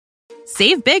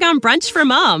Save big on brunch for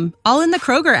mom, all in the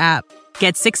Kroger app.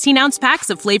 Get 16-ounce packs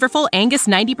of flavorful Angus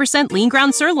 90% lean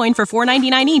ground sirloin for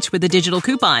 $4.99 each with a digital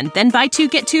coupon. Then buy 2,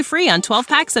 get 2 free on 12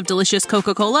 packs of delicious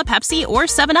Coca-Cola, Pepsi, or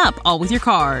 7-Up, all with your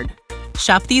card.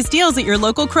 Shop these deals at your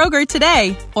local Kroger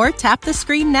today, or tap the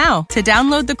screen now to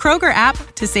download the Kroger app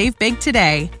to save big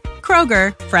today.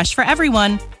 Kroger, fresh for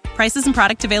everyone. Prices and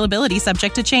product availability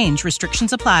subject to change.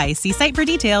 Restrictions apply. See site for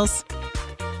details.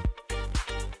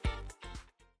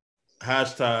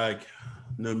 Hashtag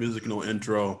no music, no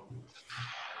intro.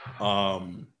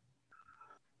 Man,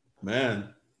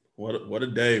 what a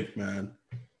day, man.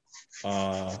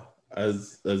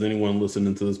 As anyone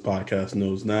listening to this podcast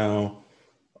knows now,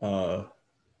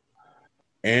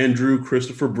 Andrew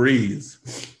Christopher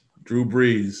Brees, Drew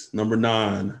Brees, number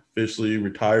 9, officially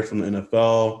retired from the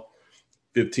NFL.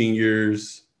 15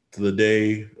 years to the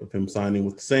day of him signing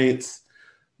with the Saints.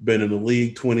 Been in the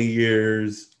league 20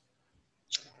 years.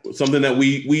 Something that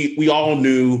we all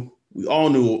knew. We all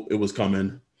knew it was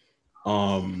coming.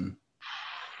 And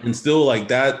still, like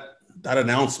that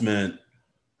announcement,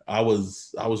 I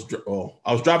was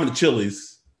driving to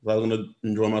Chili's. I was gonna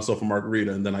enjoy myself a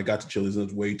margarita, and then I got to Chili's, and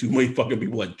there's way too many fucking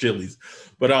people like Chili's.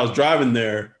 But I was driving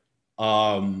there.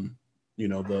 The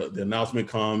announcement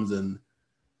comes, and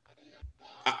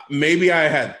maybe I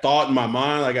had thought in my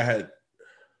mind, like I had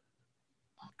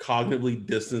cognitively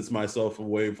distanced myself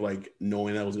away from like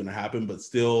knowing that was going to happen, but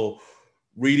still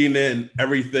reading it and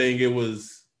everything,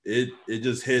 it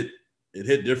just hit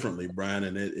differently, Brian,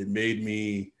 and it made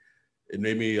me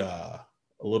a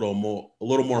little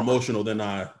more emotional than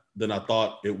I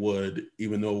thought it would,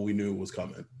 even though we knew it was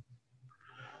coming.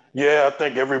 Yeah, I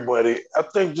think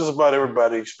just about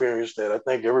everybody experienced that. I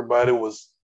think everybody was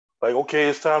like, okay,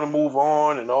 it's time to move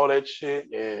on and all that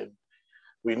shit, and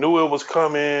we knew it was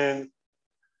coming.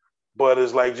 But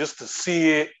it's like just to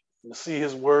see it, to see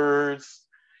his words,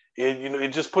 it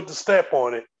just put the stamp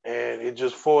on it, and it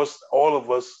just forced all of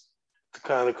us to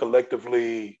kind of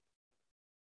collectively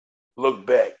look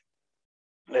back,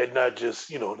 and not just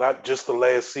the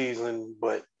last season,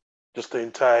 but just the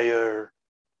entire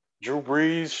Drew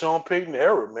Brees, Sean Payton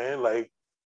era, man. Like,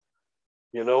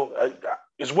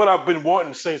 it's what I've been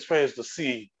wanting Saints fans to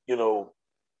see,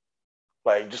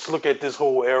 Like, just look at this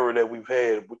whole era that we've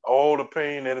had with all the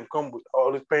pain that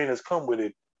all this pain that's come with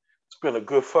it. It's been a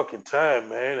good fucking time,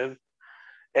 man.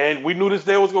 And we knew this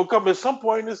day was gonna come at some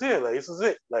point. It's here. Like, this is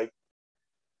it. Like,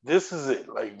 this is it.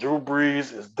 Like, Drew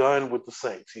Brees is done with the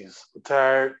Saints. He's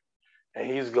retired and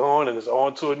he's gone, and it's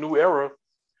on to a new era,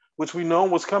 which we know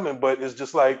was coming, but it's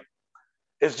just like,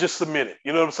 it's just cemented.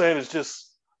 You know what I'm saying? It's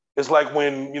like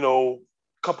when,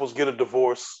 couples get a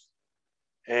divorce.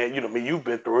 And, you've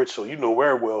been through it, so you know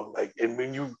very well. Like, and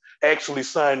when you actually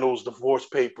sign those divorce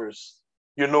papers,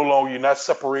 you're not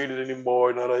separated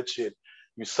anymore and all that shit.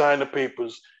 You sign the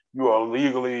papers, you are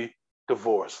legally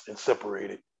divorced and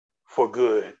separated for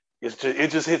good. It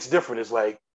just hits different. It's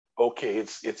like, okay,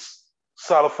 it's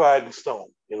solidified in stone,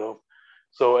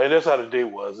 So, and that's how the day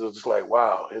was. It was just like,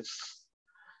 wow, it's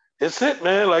it,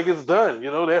 man. Like, it's done.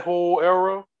 That whole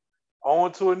era,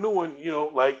 on to a new one,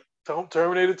 like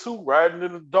Terminator 2, riding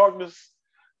in the darkness.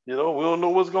 We don't know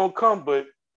what's going to come, but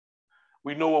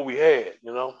we know what we had,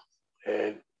 and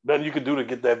nothing you can do to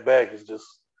get that back. Is just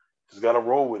got to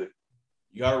roll with it.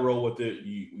 You got to roll with it.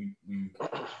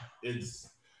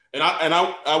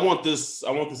 I want this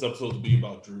episode to be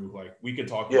about Drew. Like, we could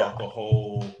talk about the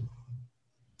whole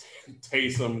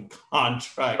Taysom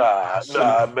contract.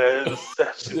 Nah, man.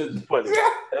 That's just funny.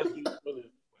 That's just funny.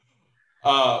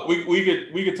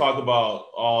 We could talk about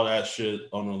all that shit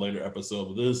on a later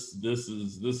episode, but this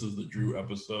is the Drew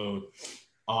episode.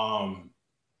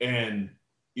 And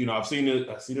I've seen it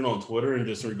on Twitter, and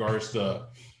just in regards to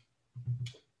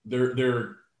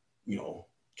their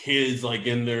kids, like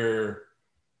in their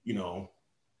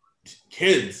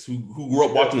kids who grew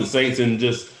up watching the Saints, and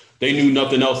just they knew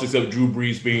nothing else except Drew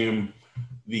Brees being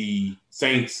the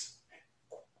Saints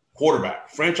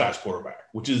franchise quarterback,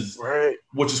 which is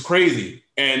crazy.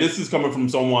 And this is coming from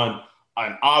someone,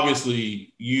 and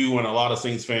obviously you and a lot of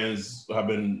Saints fans have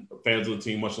been fans of the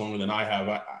team much longer than I have.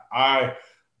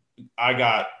 I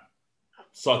got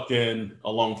sucked in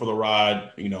along for the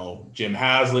ride, Jim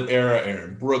Haslett era,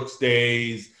 Aaron Brooks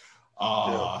days,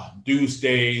 Deuce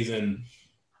days, and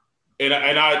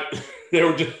I they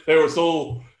were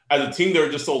so, as a team, they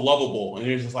were just so lovable, and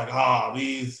you're just like,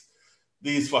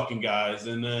 these fucking guys.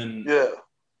 And then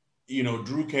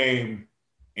Drew came,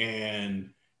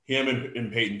 and him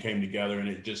and Peyton came together, and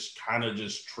it just kind of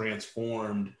just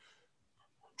transformed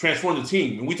the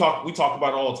team. And we talk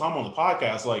about it all the time on the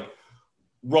podcast. Like,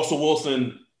 Russell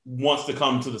Wilson wants to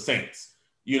come to the Saints.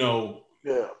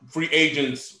 free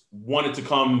agents wanted to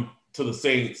come to the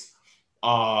Saints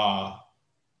after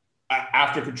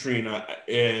Katrina,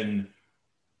 and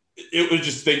it was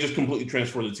just they just completely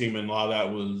transformed the team, and a lot of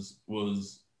that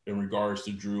was in regards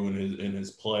to Drew and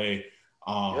his play.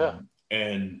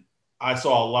 And I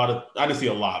saw a lot of I didn't see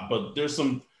a lot, but there's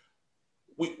some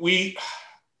he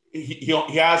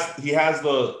has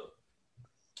the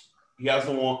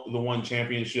one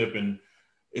championship, and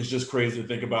it's just crazy to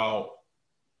think about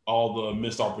all the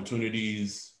missed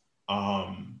opportunities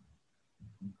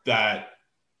that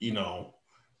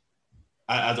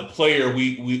as a player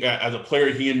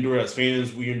he endured, as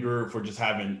fans we endured for just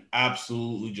having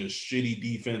absolutely just shitty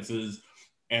defenses.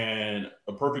 And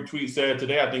a perfect tweet said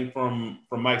today, I think from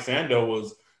Mike Sando,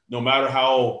 was no matter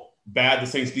how bad the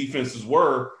Saints defenses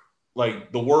were,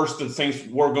 like the worst the Saints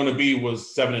were going to be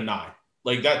was 7-9.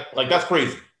 Like that's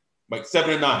crazy. Like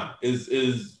 7-9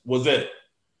 was it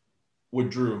with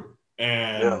Drew,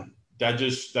 and that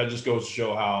just goes to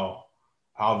show how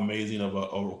amazing of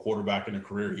a quarterback in a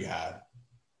career he had.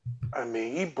 I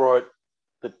mean, he brought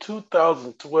the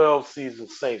 2012 season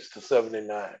Saints to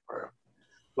 7-9, bro.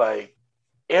 Like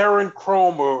Aaron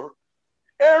Kromer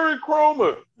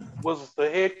was the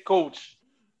head coach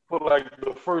for like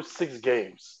the first 6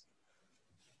 games.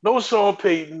 No Sean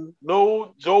Payton,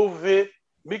 no Joe Vitt.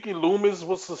 Mickey Loomis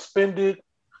was suspended.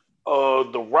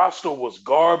 The roster was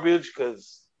garbage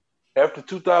because after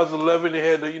 2011 they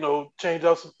had to change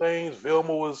out some things.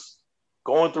 Vilma was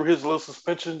going through his little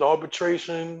suspension,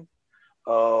 arbitration.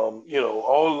 All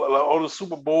the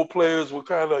Super Bowl players were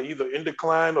kind of either in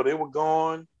decline or they were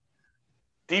gone.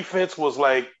 Defense was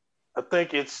like, I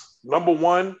think it's number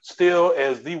 1 still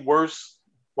as the worst,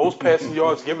 most passing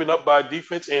yards given up by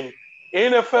defense in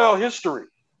NFL history.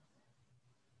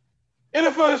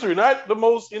 NFL history, not the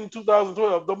most in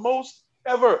 2012, the most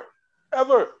ever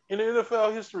in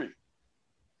NFL history.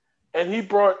 And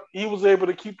he was able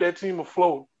to keep that team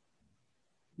afloat,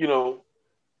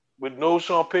 with no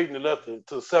Sean Payton or nothing,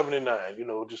 to 7-9,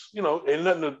 ain't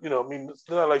nothing to, I mean, it's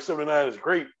not like 7-9 is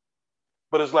great,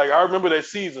 but it's like, I remember that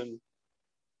season,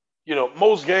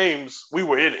 most games we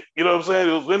were in it, you know what I'm saying?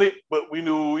 It was in it, but we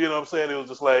knew, it was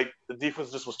just like the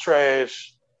defense just was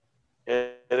trash,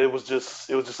 and it was just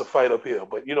a fight uphill.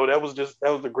 But that was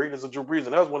the greatness of Drew Brees,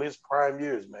 and that was one of his prime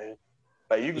years, man.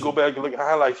 Like you can go back and look at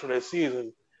highlights from that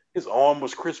season. His arm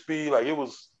was crispy, like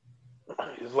it's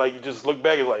like you just look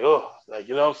back and like, oh, like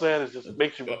you know what I'm saying?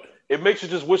 It makes you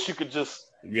just wish you could just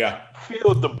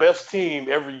feel the best team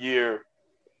every year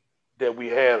that we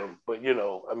had them. But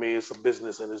I mean, it's a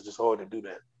business and it's just hard to do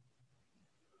that.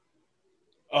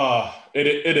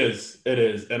 It is.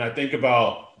 And I think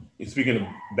about, speaking of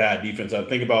bad defense, I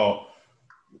think about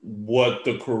what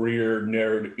the career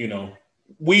narrative,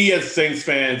 we as Saints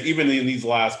fans, even in these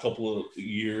last couple of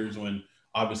years when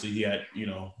obviously he had,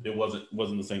 it wasn't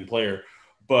the same player,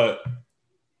 but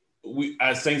we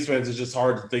as Saints fans, it's just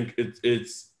hard to think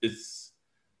it's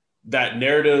that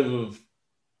narrative of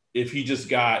if he just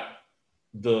got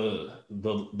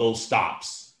those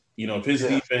stops, if his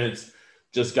defense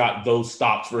just got those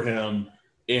stops for him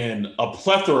in a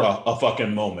plethora of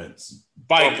fucking moments.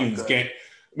 Vikings game,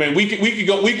 man, we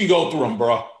could go through them,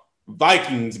 bro.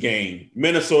 Vikings game,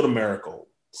 Minnesota Miracle,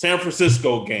 San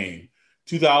Francisco game,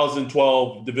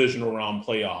 2012 divisional round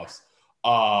playoffs.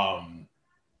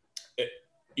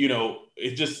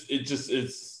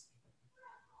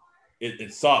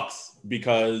 It sucks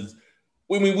because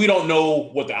we don't know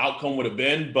what the outcome would have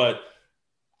been, but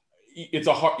it's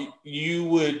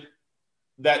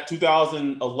that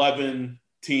 2011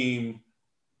 team,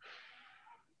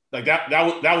 like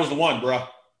that was the one, bro.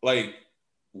 Like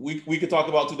we could talk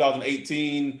about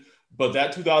 2018, but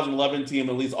that 2011 team,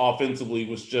 at least offensively,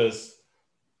 was just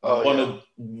one of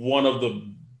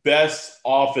the best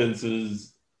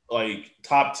offenses, like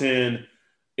top 10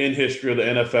 in history of the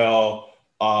NFL.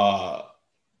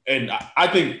 And I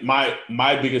think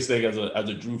my biggest thing as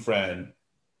a Drew fan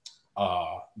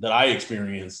that I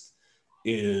experienced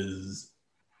is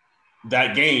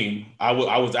that game. I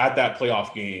was at that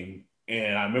playoff game,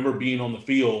 and I remember being on the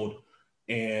field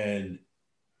and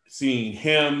seeing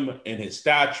him and his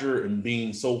stature and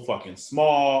being so fucking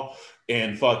small,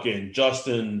 and fucking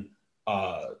Justin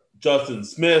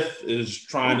Smith is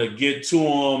trying to get to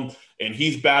him, and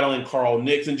he's battling Carl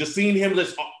Nicks, and just seeing him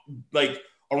just like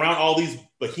around all these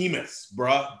behemoths,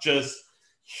 bruh, just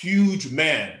huge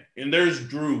man. And there's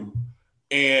Drew,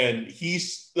 and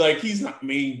he's not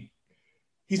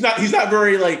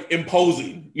very like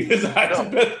imposing. It's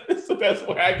the best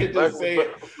way I can just say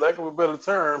it. Lack of a better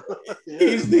term.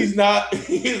 He's not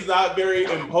very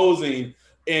imposing,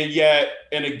 and yet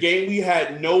in a game we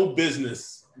had no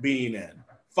business being in.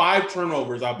 5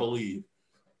 turnovers, I believe,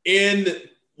 in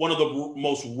one of the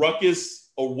most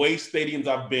ruckus away stadiums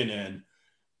I've been in.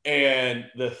 And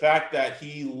the fact that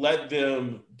he led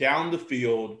them down the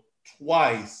field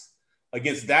twice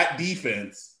against that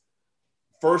defense,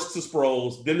 first to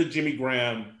Sproles, then to Jimmy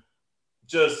Graham,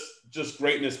 just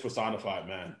greatness personified,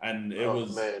 man. And it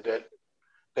was man,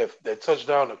 that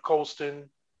touchdown to Colston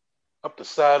up the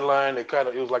sideline. It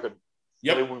was like a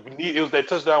it was that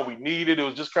touchdown we needed. It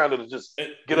was just kind of just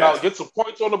get some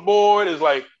points on the board. It's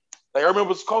like I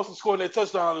remember Colston scoring that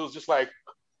touchdown. It was just like,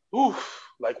 oof,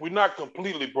 like we're not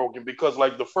completely broken because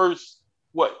like the first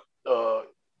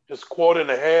just quarter and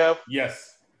a half.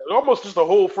 Yes. Almost just the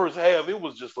whole first half. It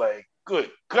was just like, good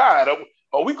God,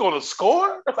 are we going to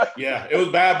score? Like, yeah, it was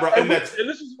bad, bro. And this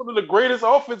is one of the greatest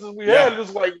offenses we had.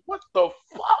 It's like, what the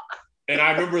fuck? And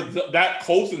I remember that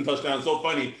Colston touchdown is so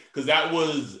funny because that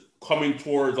was coming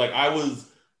towards, like, I was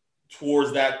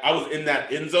in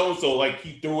that end zone. So, like,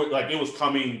 he threw it, like, it was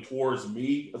coming towards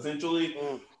me, essentially.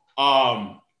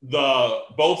 Both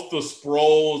the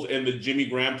Sproles and the Jimmy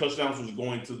Graham touchdowns was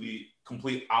going to the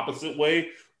complete opposite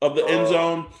way of the end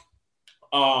zone.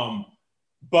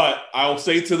 But I'll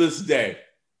say to this day,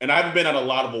 and I haven't been at a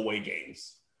lot of away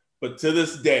games, but to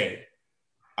this day,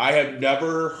 I have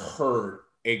never heard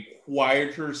a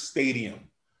quieter stadium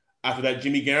after that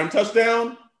Jimmy Graham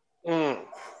touchdown. Ooh,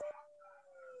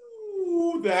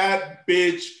 that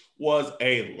bitch was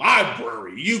a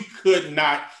library. You could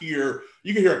hear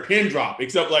a pin drop,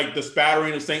 except like the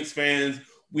spattering of Saints fans.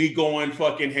 We going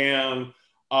fucking ham.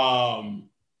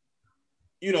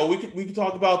 You know, we could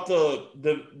talk about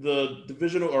the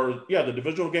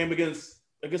divisional game against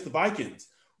the Vikings,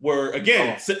 where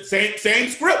again same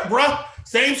script, bro,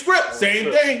 same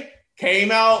thing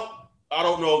came out. I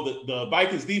don't know, the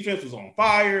Vikings defense was on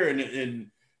fire and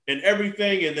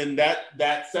everything, and then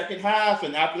that second half,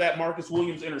 and after that Marcus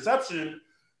Williams interception,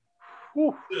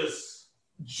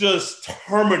 just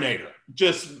Terminator,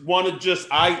 he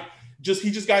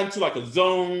just got into like a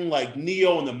zone like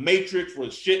Neo in the Matrix where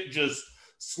shit just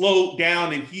slowed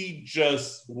down and he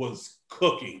just was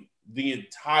cooking the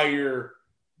entire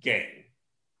game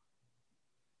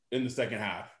in the second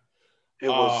half. It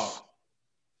was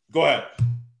go ahead.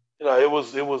 You know, it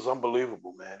was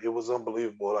unbelievable, man. It was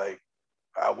unbelievable. Like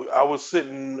I was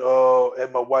sitting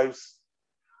at my wife's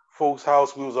folks'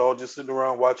 house. We was all just sitting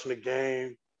around watching the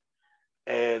game,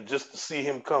 and just to see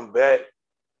him come back.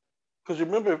 Because if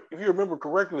you remember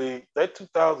correctly, that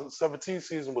 2017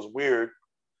 season was weird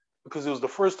because it was the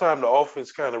first time the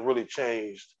offense kind of really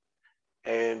changed.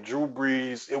 And Drew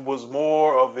Brees, it was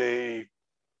more of I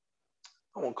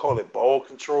won't call it ball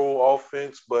control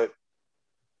offense, but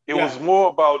it was more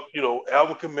about,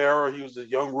 Alvin Kamara. He was a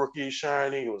young rookie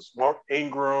shining. It was Mark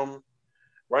Ingram.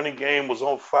 Running game was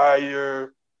on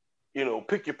fire.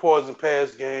 Pick your poison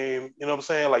pass game. You know what I'm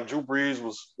saying? Like Drew Brees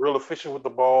was real efficient with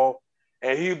the ball.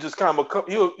 And he just kind of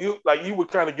he would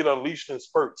kind of get unleashed in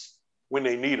spurts when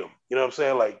they need him. You know what I'm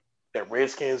saying? Like that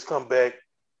Redskins comeback,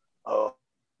 the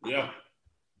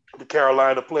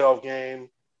Carolina playoff game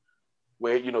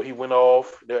where he went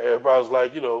off. Everybody was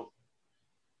like,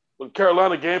 the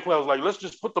Carolina game plan was like, let's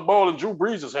just put the ball in Drew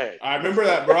Brees' hand. I remember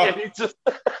that, bro. And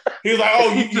he was like,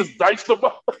 oh, you just diced the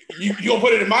ball. You gonna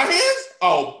put it in my hands?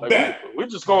 Oh, like, bet. We're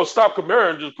just gonna stop Kamara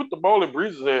and just put the ball in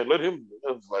Brees' hand. Let him.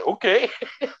 I was like, okay.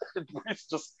 Brees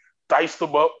just diced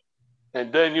them up,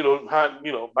 and then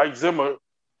Mike Zimmer,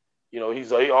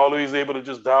 he's always able to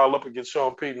just dial up against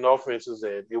Sean Payton offenses,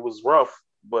 and it was rough.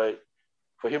 But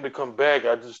for him to come back,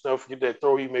 I just never forget that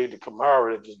throw he made to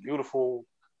Kamara. That just beautiful.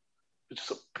 It's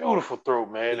just a beautiful throw,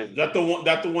 man. And that the one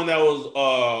that was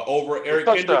over Eric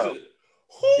Kendricks.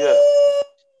 Yeah.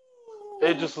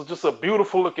 It just was just a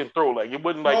beautiful looking throw. Like it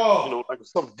wasn't like like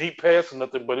some deep pass or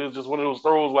nothing, but it was just one of those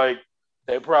throws like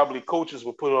that probably coaches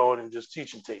would put on and just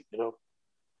teaching tape,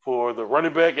 for the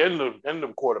running back and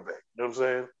the quarterback. You know what I'm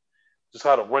saying? Just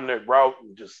how to run that route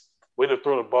and just way to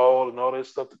throw the ball and all that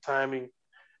stuff, the timing.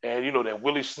 And that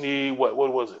Willie Snead, what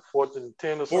was it, 4th and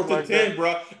 10 or something like that? 4th and 10,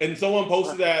 bro. And someone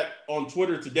posted that on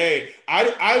Twitter today.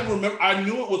 I remember, I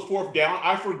knew it was 4th down.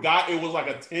 I forgot it was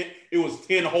like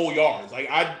 10 whole yards. Like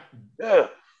I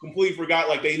completely forgot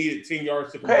like they needed 10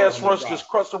 yards to pass rush just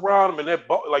crushed around him, and that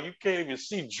ball, like you can't even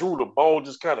see Drew. The ball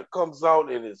just kind of comes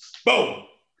out and it's boom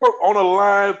on the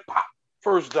line, pop,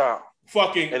 first down.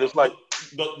 Fucking, and it's like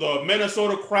the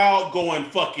Minnesota crowd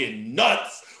going fucking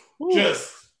nuts. Ooh.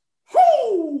 Just.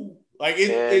 Whoo! Like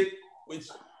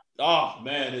it's oh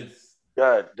man, it's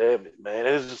God damn it, man.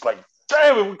 It's just like,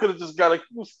 damn it, we could have just got a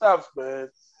few stops, man.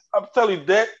 I'm telling you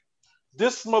that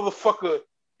this motherfucker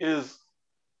is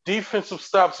defensive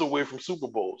stops away from Super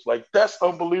Bowls. Like, that's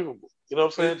unbelievable. You know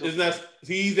what I'm saying? Isn't that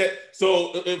he's that?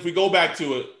 So if we go back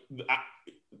to it,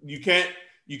 you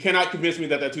cannot convince me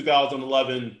that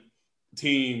 2011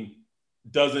 team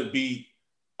doesn't beat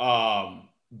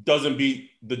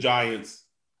the Giants.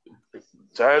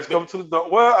 Giants come to the door.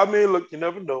 Well, I mean, look, you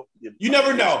never know. You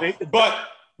never know.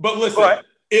 But listen,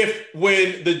 if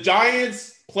when the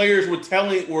Giants players were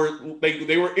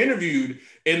they were interviewed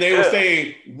and they were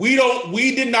saying we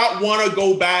did not want to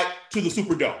go back to the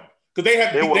Superdome because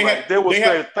they were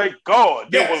saying thank God.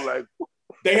 Yes, they were like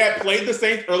they had played the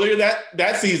Saints earlier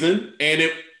that season and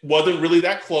it wasn't really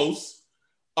that close.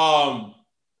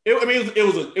 It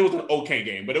was an okay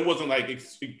game, but it wasn't like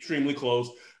extremely close.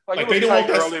 Like they didn't want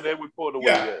that early, they would pull away.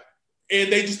 Yeah. And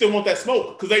they just didn't want that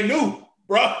smoke because they knew,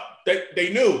 bro.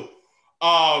 They knew.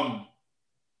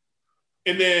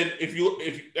 And then if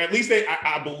at least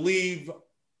I believe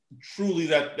truly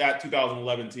that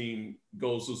 2011 team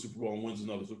goes to the Super Bowl and wins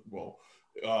another Super Bowl.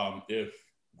 If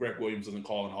Greg Williams doesn't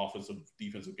call an offensive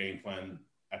defensive game plan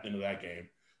at the end of that game.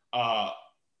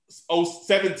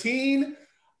 17,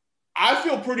 I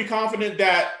feel pretty confident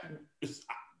that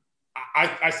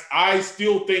I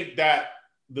still think that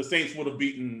the Saints would have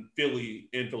beaten Philly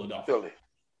in Philadelphia. Philly,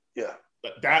 yeah.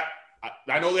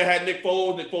 I know they had Nick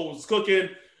Foles. Nick Foles was cooking.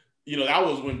 You know, that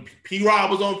was when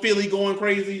P-Rob was on Philly going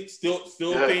crazy. Still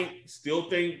think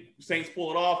Saints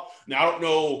pull it off. Now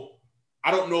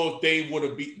I don't know if they would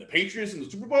have beaten the Patriots in the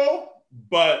Super Bowl,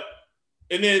 but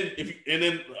and then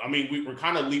we're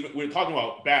kind of leaving. We're talking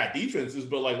about bad defenses,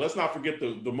 but like let's not forget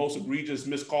the most egregious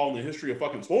missed call in the history of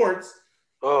fucking sports.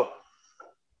 Oh.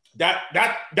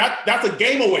 That's a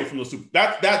game away from the Super.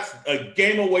 That's a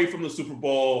game away from the Super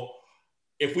Bowl.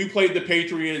 If we played the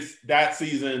Patriots that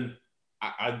season,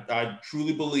 I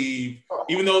truly believe,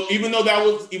 even though that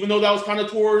was kind of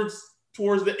towards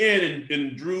the end,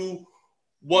 and Drew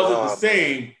wasn't the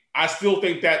same, I still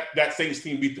think that Saints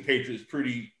team beat the Patriots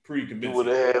pretty convincing. You would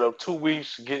have had 2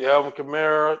 weeks to get Alvin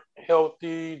Kamara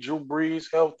healthy, Drew Brees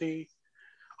healthy.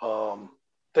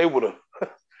 They would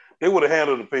have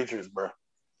handled the Patriots, bro.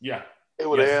 Yeah. They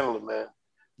would have handled it, man.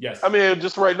 Yes. I mean,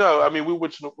 just right now, I mean, we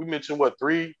mentioned what,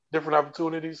 3 different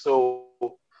opportunities. So,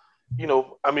 you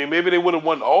know, I mean, maybe they would have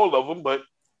won all of them, but,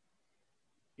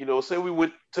 you know, say we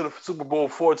went to the Super Bowl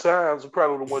 4 times, we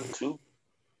probably would have won 2.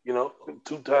 You know,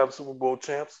 2-time Super Bowl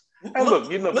champs. And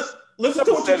look, you know, listen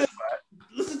to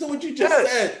what you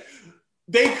just said.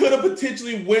 They could have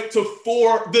potentially went to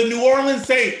 4. The New Orleans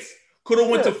Saints could have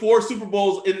went to 4 Super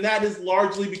Bowls, and that is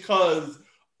largely because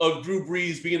of Drew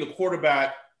Brees being the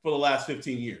quarterback for the last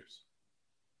 15 years.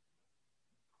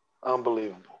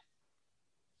 Unbelievable.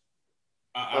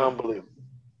 Unbelievable.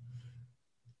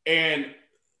 And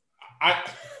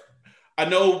I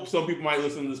know some people might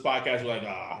listen to this podcast and be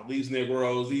like, these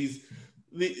Negroes, these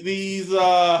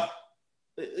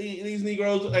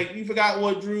Negroes, like you forgot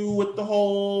what Drew with the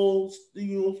whole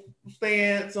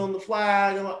stance on the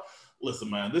flag. Listen,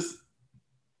 man,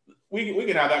 we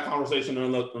can have that conversation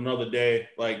another day.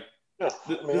 Like,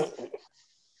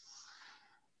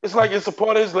 it's like it's a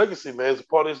part of his legacy, man. It's a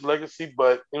part of his legacy,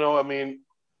 but you know, I mean,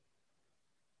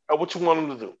 what you want him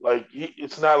to do? Like,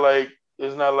 it's not like.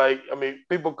 I mean,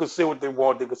 people could say what they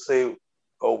want. They could say,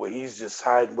 "Oh, but he's just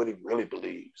hiding what he really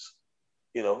believes,"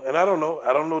 you know. And I don't know.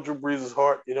 I don't know Drew Brees'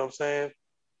 heart. You know what I'm saying?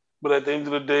 But at the end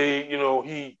of the day, you know,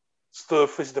 he stood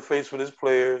face to face with his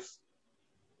players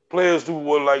who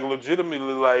were like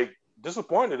legitimately like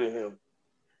disappointed in him,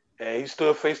 and he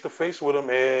stood face to face with them,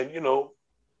 and you know,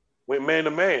 went man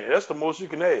to man. That's the most you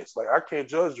can ask. Like, I can't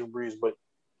judge Drew Brees, but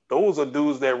those are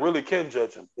dudes that really can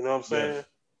judge him. You know what I'm saying? Yes.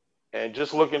 And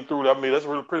just looking through, I mean, that's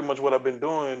really pretty much what I've been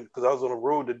doing because I was on the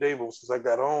road today, but since I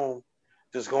got home,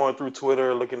 just going through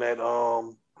Twitter, looking at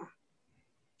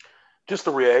just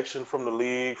the reaction from the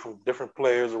league, from different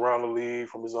players around the league,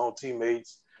 from his own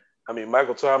teammates. I mean,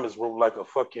 Michael Thomas wrote like a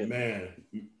fucking man.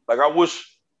 Like,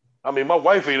 I mean, my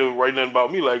wife ain't even write nothing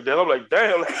about me like that. I'm like,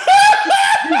 damn. Like,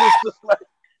 he was just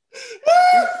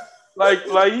like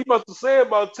he must have said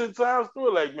about 10 times through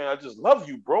it, like, man, I just love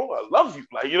you, bro. I love you.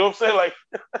 Like, you know what I'm saying?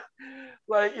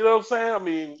 Like, you know what I'm saying? I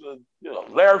mean, you know,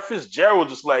 Larry Fitzgerald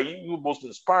just like, you the most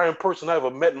inspiring person I ever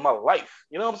met in my life.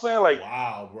 You know what I'm saying? Like,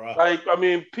 wow, bro. Like, I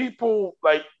mean, people,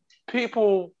 I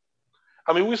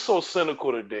mean, we're so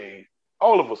cynical today.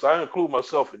 All of us, I include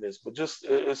myself in this, but just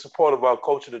it's a part of our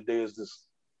culture today is this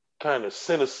kind of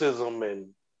cynicism, and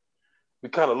we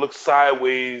kind of look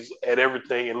sideways at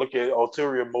everything and look at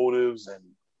ulterior motives and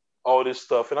all this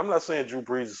stuff. And I'm not saying Drew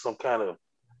Brees is some kind of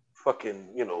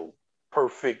fucking, you know,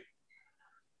 perfect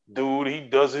dude. He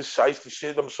does his shiesty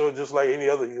shit, I'm sure, just like any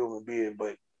other human being.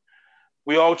 But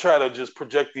we all try to just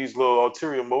project these little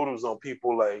ulterior motives on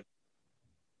people, like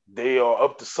they are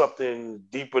up to something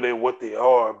deeper than what they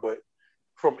are. But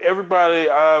from everybody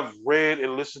I've read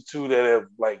and listened to that have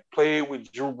like played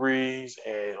with Drew Brees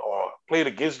and or played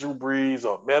against Drew Brees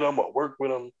or met him or worked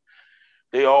with him,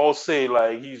 they all say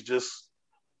like he's just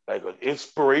like an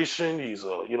inspiration. He's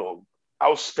a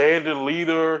outstanding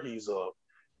leader. He's a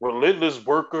relentless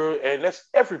worker, and that's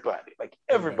everybody. Like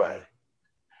everybody.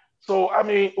 So I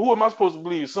mean, who am I supposed to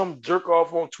believe? Some jerk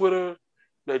off on Twitter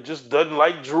that just doesn't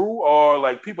like Drew, or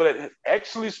like people that have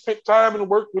actually spent time and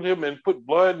worked with him and put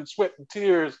blood and sweat and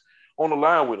tears on the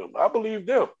line with him? I believe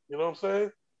them. You know what I'm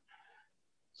saying?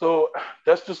 So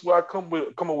that's just why I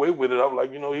come away with it. I'm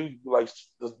like, he like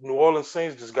the New Orleans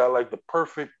Saints just got like the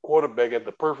perfect quarterback at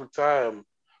the perfect time,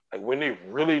 like when they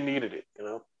really needed it.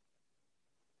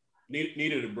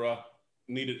 Needed it, bro.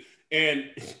 Needed,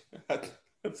 and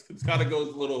it's kind of goes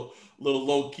a little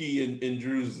low key in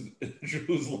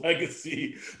Drew's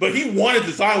legacy. But he wanted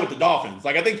to sign with the Dolphins.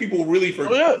 Like I think people really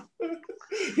forget. Oh, yeah.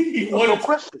 he no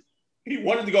question. He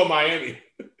wanted to go Miami.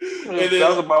 And then, that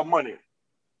was about money.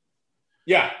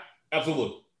 Yeah,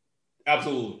 absolutely. They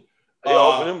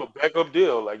offered him a backup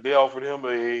deal. Like they offered him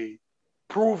a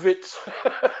prove it.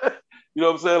 You know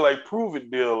what I'm saying? Like prove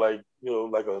it deal. Like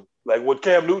like what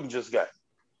Cam Newton just got.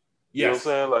 You know what I'm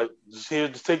saying? Like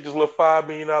just take this little $5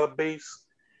 million base.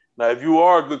 Now, if you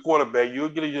are a good quarterback, you'll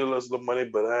get a little less money.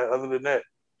 But other than that,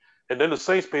 and then the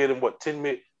Saints paid him what $10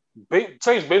 million.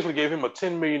 Saints basically gave him a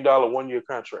 $10 million 1-year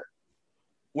contract,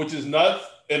 which is nuts,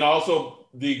 and also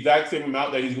the exact same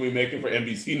amount that he's going to be making for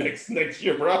NBC next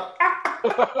year, bro.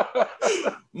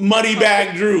 Money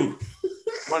bag, Drew.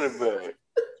 Money bag.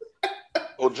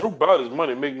 Oh, Drew bought his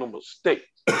money. Make no mistake.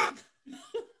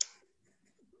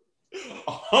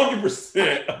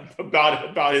 100%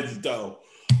 about his dough.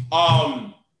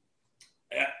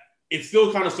 It's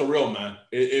still kind of surreal, man.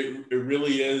 It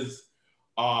really is.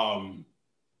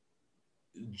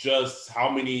 Just how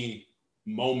many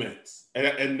moments,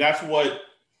 and that's what.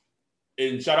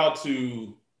 And shout out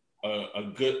to a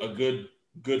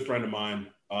good friend of mine,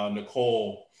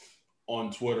 Nicole,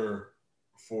 on Twitter,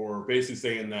 for basically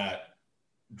saying that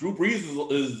Drew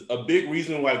Brees is a big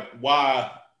reason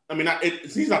why. I mean,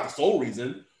 he's not the sole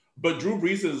reason, but Drew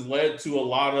Brees has led to a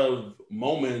lot of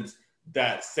moments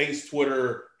that Saints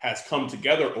Twitter has come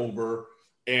together over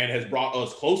and has brought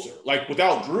us closer. Like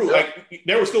without Drew, like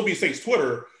there would still be Saints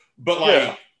Twitter, but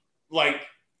like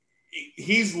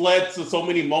he's led to so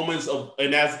many moments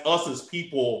and as us as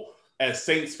people, as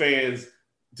Saints fans,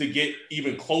 to get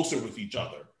even closer with each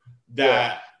other.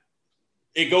 That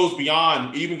it goes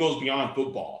beyond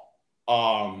football.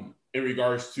 In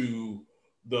regards to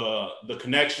the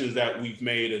connections that we've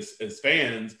made as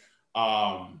fans,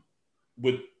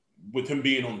 with him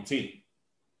being on the team.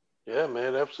 Yeah,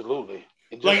 man, absolutely.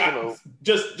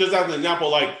 Just as an example,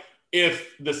 like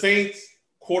if the Saints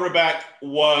quarterback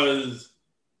was,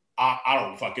 I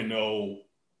don't fucking know,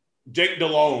 Jake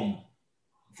Delhomme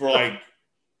for like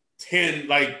 10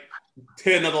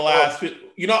 of the last,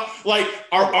 like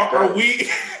are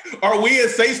we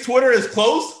as Saints Twitter as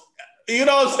close? You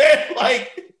know what I'm saying?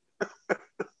 Like,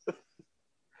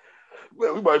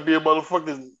 man, we might be a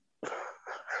motherfucking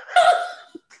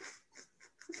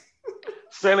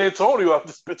San Antonio out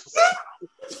this bitch.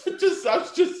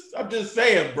 I'm just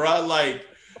saying, bro. Like,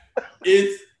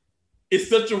 it's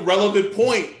such a relevant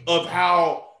point of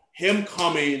how him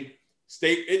coming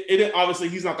it obviously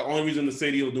he's not the only reason the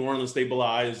city of New Orleans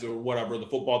stabilized or whatever, the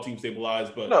football team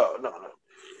stabilized, but no.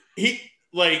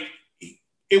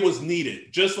 It was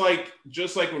needed. Just like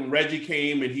when Reggie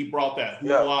came and he brought that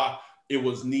hoopla, it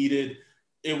was needed.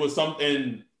 It was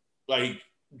something like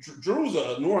Drew's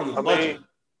a New Orleans legend.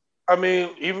 I mean,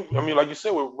 like you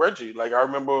said with Reggie, like I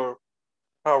remember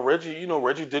how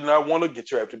Reggie did not want to get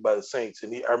drafted by the Saints,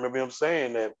 and I remember him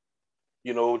saying that,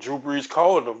 Drew Brees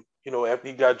called him, after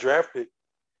he got drafted,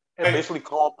 and basically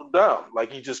calmed him down.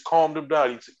 Like he just calmed him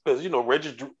down because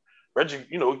Reggie,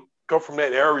 come from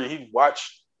that area. He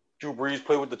watched Drew Brees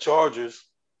play with the Chargers,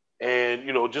 and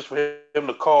just for him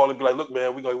to call and be like, "Look,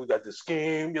 man, we got this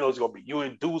scheme. It's gonna be you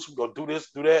and Deuce. We're gonna do this,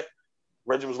 do that."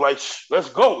 Reggie was like, "Let's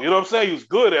go." You know what I'm saying? He was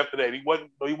good after that. He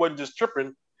wasn't just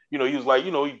tripping. He was like,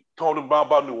 he told him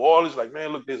about New Orleans, like, "Man,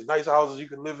 look, there's nice houses you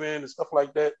can live in and stuff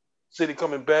like that. City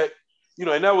coming back."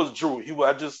 And that was Drew.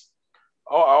 I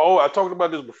talked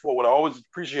about this before. What I always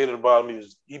appreciated about him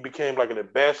is he became like an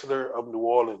ambassador of New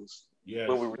Orleans. Yes.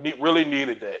 When we really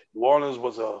needed that. New Orleans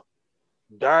was a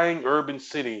dying urban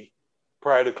city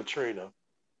prior to Katrina.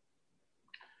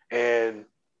 And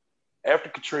after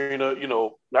Katrina,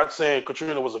 not saying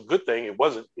Katrina was a good thing. It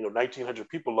wasn't. 1,900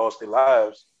 people lost their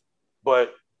lives.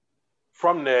 But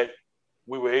from that,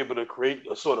 we were able to create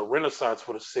a sort of renaissance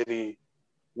for the city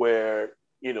where,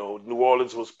 New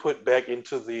Orleans was put back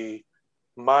into the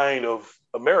mind of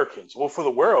Americans, well, for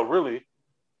the world, really.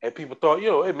 And people thought,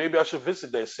 hey, maybe I should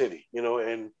visit that city,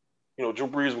 and, Drew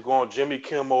Brees would go on Jimmy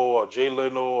Kimmel or Jay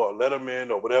Leno or Letterman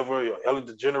or whatever, Ellen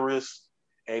DeGeneres,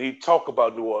 and he'd talk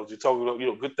about New Orleans. He'd talk about,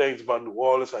 good things about New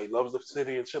Orleans, how he loves the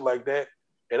city and shit like that.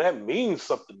 And that means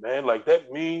something, man. Like,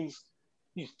 that means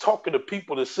he's talking to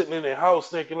people that's sitting in their house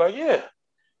thinking, like, yeah,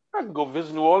 I can go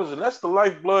visit New Orleans. And that's the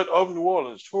lifeblood of New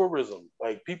Orleans, tourism.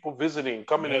 Like, people visiting,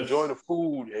 coming and enjoying the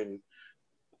food and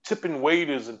tipping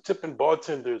waiters and tipping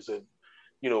bartenders and,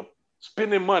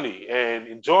 spending money and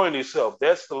enjoying themselves.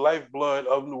 That's the lifeblood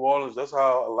of New Orleans. That's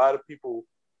how a lot of people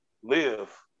live.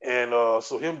 And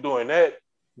so him doing that,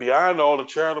 beyond all the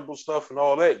charitable stuff and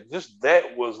all that, just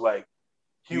that was like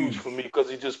huge for me, because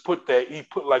he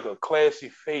put like a classy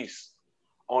face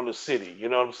on the city. You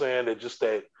know what I'm saying? That just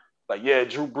that, like, yeah,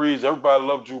 Drew Brees, everybody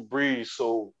loved Drew Brees.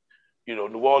 So,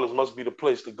 New Orleans must be the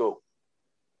place to go.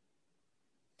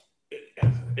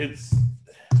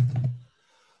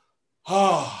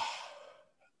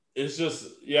 It's just,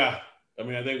 yeah. I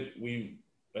mean, I think we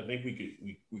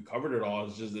covered it all.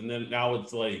 It's just, and then now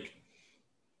it's like,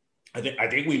 I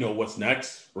think we know what's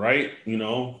next, right?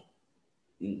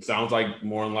 It sounds like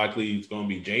more than likely it's going to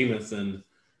be Jameis, and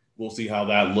we'll see how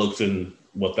that looks and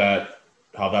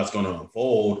how that's going to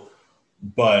unfold.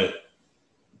 But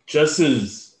just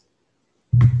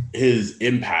his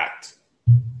impact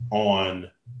on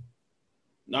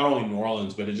not only New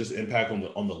Orleans, but his just impact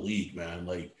on the league, man.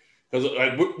 Like, because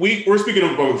like we're speaking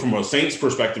of from a Saints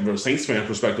perspective, or a Saints fan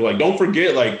perspective. Like, don't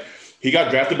forget, like, he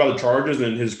got drafted by the Chargers,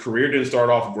 and his career didn't start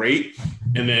off great.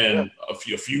 And then a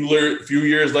few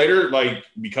years later, like,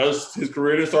 because his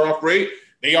career didn't start off great,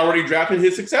 they already drafted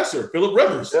his successor, Philip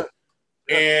Rivers. Yeah.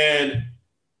 And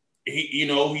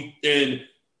and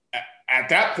at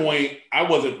that point, I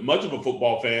wasn't much of a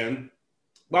football fan.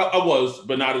 Well, I was,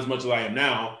 but not as much as I am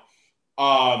now.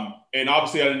 And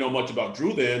obviously I didn't know much about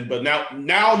Drew then, but now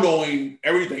knowing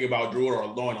everything about Drew,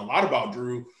 or knowing a lot about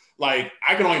Drew, like,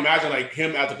 I can only imagine, like,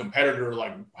 him as a competitor,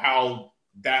 like, how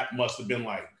that must have been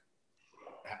like,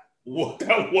 what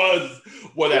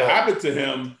that happened to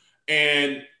him.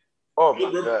 And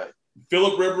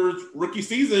Philip Rivers rookie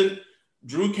season,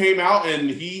 Drew came out and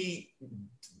he,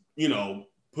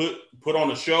 put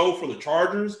on a show for the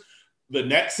Chargers. The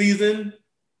next season,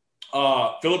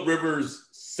 Philip Rivers'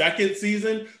 second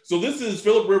season. So this is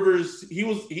Philip Rivers.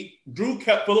 Drew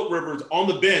kept Philip Rivers on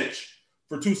the bench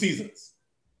for 2 seasons.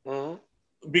 Mm-hmm.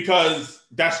 Because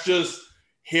that's just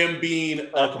him being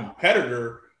a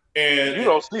competitor. And you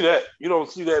don't see that. You don't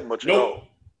see that much at all.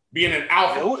 Being an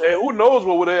alpha. And who knows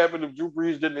what would have happened if Drew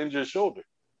Brees didn't injure his shoulder?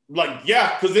 Like,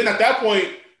 yeah, because then at that point,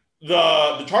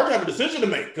 the Chargers have a decision to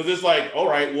make. Because it's like, all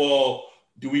right, well,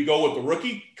 do we go with the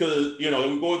rookie? Because, we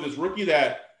go with this rookie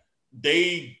that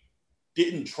they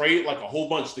didn't trade like a whole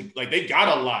bunch. They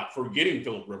got a lot for getting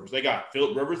Philip Rivers. They got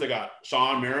Philip Rivers. They got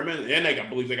Sean Merriman. And I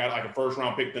believe they got like a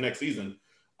first-round pick the next season.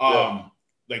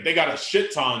 Like, they got a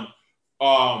shit ton.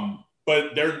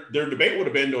 But their debate would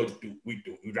have been, we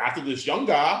drafted this young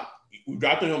guy. We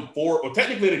drafted him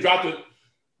technically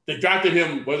they drafted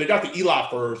him. Well, they drafted Eli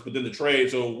first, but then the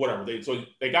trade. So whatever.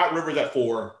 They got Rivers at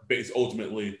 4, base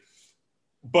ultimately.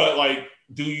 But, like,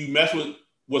 do you mess with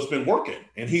what's been working?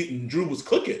 And Drew was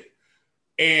clicking.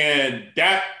 And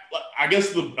that, I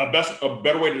guess a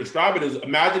better way to describe it is,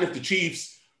 imagine if the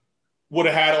Chiefs would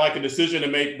have had like a decision to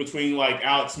make between like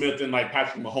Alex Smith and like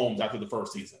Patrick Mahomes after the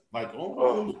first season. Like,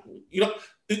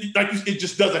 it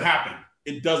just doesn't happen.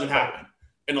 It doesn't happen.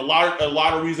 And a lot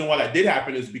of reason why that did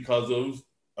happen is because of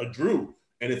Drew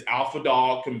and his alpha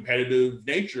dog competitive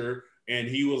nature. And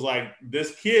he was like,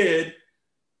 this kid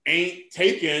ain't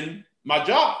taking my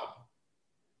job.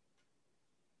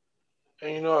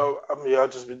 And, I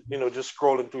just been, just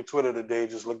scrolling through Twitter today,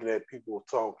 just looking at people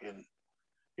talking.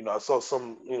 I saw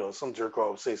some jerk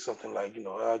off say something like,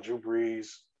 Drew Brees,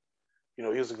 he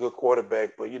was a good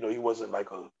quarterback, but, he wasn't like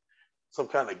some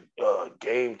kind of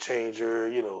game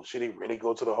changer. Should he really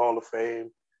go to the Hall of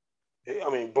Fame?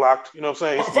 I mean, blocked, you know what I'm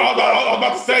saying? I was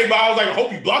about to say, but I was like, I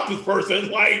hope you blocked this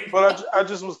person. Like, but I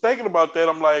just was thinking about that.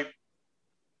 I'm like,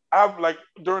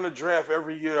 during the draft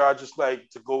every year, I just like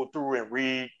to go through and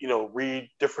read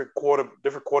different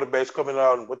quarterbacks coming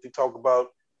out and what they talk about,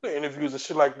 the interviews and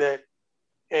shit like that.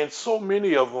 And so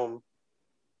many of them,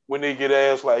 when they get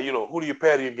asked, like, who do you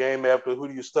pattern your game after? Who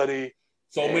do you study?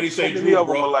 So many of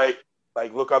them are like,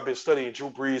 look, I've been studying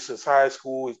Drew Brees since high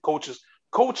school. His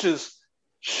coaches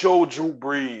show Drew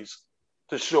Brees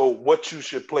to show what you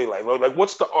should play like. Like,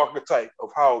 what's the archetype of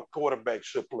how a quarterback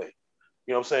should play?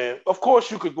 You know what I'm saying? Of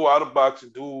course, you could go out of the box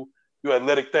and do your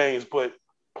athletic things, but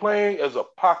playing as a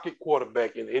pocket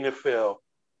quarterback in the NFL,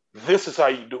 this is how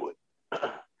you do it.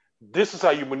 This is how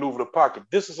you maneuver the pocket.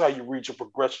 This is how you read your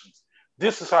progressions.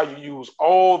 This is how you use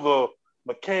all the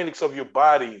mechanics of your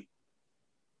body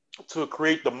to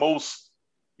create the most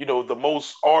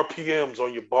RPMs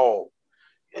on your ball.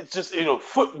 It's just,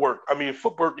 footwork. I mean,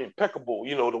 footwork impeccable.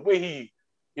 The way he,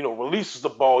 releases the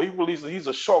ball. He's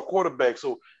a short quarterback.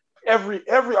 So we're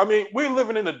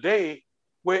living in a day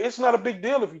where it's not a big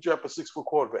deal if you draft a 6-foot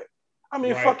quarterback. I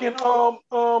mean, right. Fucking,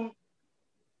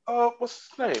 what's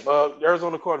his name?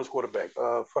 Arizona Cardinals quarterback.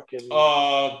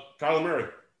 Kyler Murray.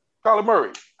 Kyler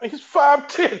Murray. He's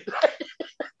 5'10".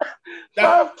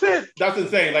 5'10". That's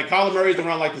insane. Like, Kyler Murray's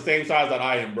around like the same size that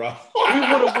I am, bro. He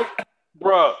would have,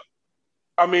 bro.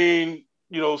 I mean,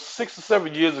 6 or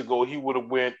 7 years ago, he would have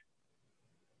went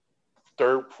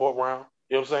 3rd, 4th round.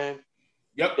 You know what I'm saying?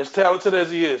 Yep. As talented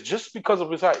as he is, just because of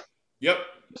his height. Yep.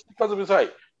 Just because of his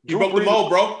height. He broke the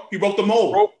mold, bro. He broke the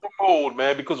mold. Broke the mold,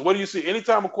 man. Because what do you see?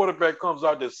 Anytime a quarterback comes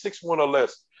out that's 6'1" or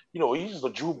less, he's just a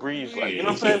Drew Brees. Like, you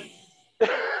know what I'm saying?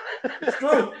 It's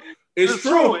true. It's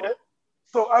true. Man.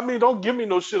 So, I mean, don't give me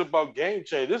no shit about game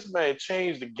change. This man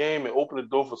changed the game and opened the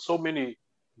door for so many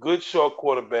good short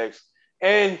quarterbacks.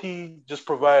 And he just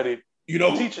provided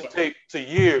teaching tape to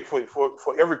year for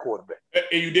every quarterback.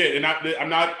 And you did. And I'm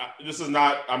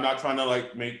not trying to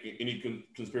like make any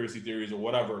conspiracy theories or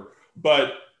whatever.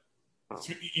 But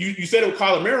you said it with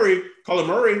Kyler Murray. Kyler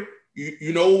Murray,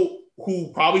 you know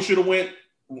who probably should have went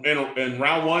in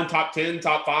round 1, top 10,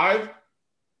 top 5?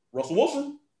 Russell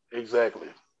Wilson. Exactly.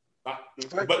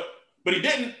 But he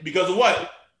didn't because of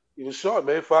what? He was short,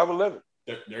 man. 5'11".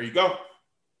 There you go.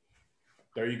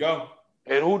 There you go.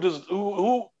 And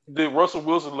who did Russell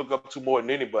Wilson look up to more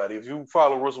than anybody? If you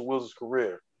follow Russell Wilson's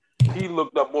career, he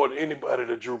looked up more than anybody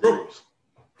to Drew Brees.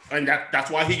 And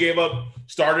that's why he gave up,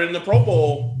 started in the Pro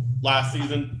Bowl last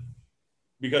season,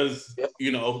 because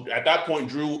at that point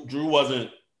Drew wasn't,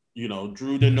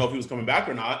 Drew didn't know if he was coming back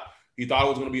or not. He thought it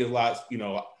was going to be his last, and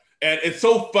it's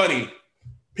so funny.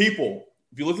 People,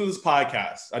 if you listen to this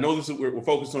podcast, I know we're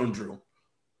focused on Drew.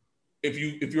 If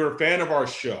you're a fan of our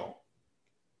show,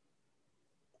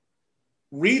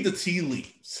 read the tea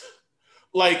leaves.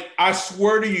 Like, I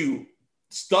swear to you,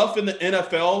 stuff in the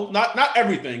NFL, not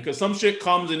everything, because some shit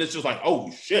comes and it's just like,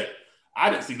 oh shit, I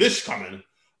didn't see this coming.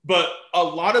 But a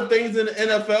lot of things in the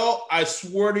NFL, I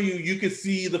swear to you, you can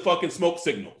see the fucking smoke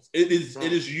signals. It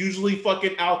is usually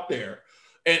fucking out there.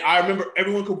 And I remember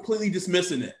everyone completely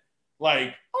dismissing it.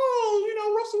 Like,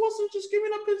 Russell Wilson just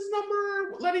giving up his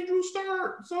number, letting Drew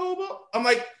start. So I'm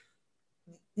like,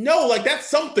 no, like, that's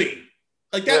something.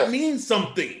 Like, that means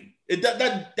something.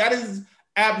 That is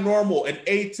abnormal and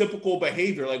atypical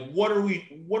behavior. Like, what are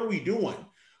we doing?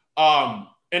 And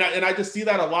I just see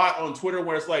that a lot on Twitter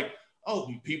where it's like,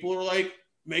 oh, people are like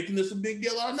making this a big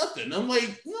deal out of nothing. I'm like,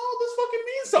 no, this fucking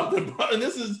means something, bro. And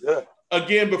this is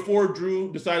again before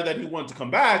Drew decided that he wanted to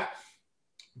come back.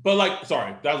 But like,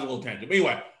 sorry, that was a little tangent. But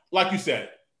anyway, like you said,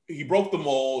 he broke the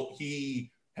mold.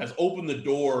 He has opened the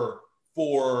door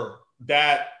for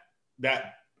that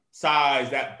size,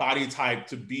 that body type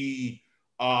to be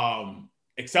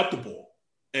acceptable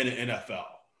in the NFL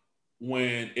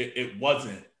when it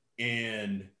wasn't.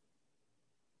 And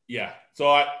yeah,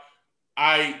 so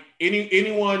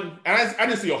anyone, and I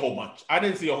didn't see a whole bunch. I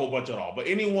didn't see a whole bunch at all. But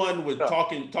anyone with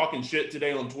talking shit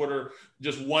today on Twitter,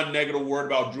 just one negative word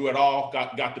about Drew at all,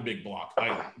 got the big block.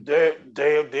 Damn,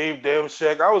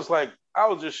 Shaq. I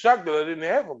was just shocked that I didn't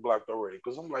have him blocked already,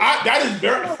 because I'm like, that is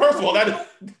very. First of all, that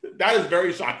is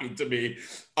very shocking to me.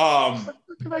 I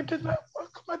did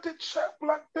Shaq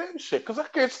block damn shit? Because I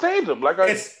can't stand him. Like,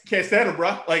 can't stand him,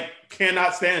 bro. Like,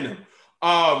 cannot stand him.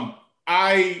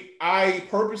 I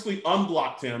purposely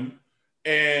unblocked him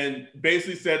and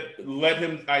basically said,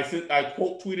 I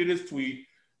quote tweeted his tweet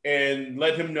and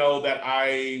let him know that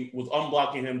I was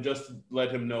unblocking him, just to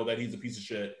let him know that he's a piece of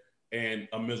shit and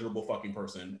a miserable fucking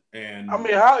person. And I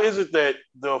mean, how is it that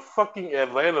the fucking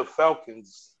Atlanta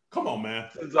Falcons, come on, man,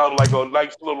 sends out like a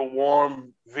nice little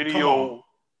warm video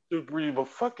to breathe, but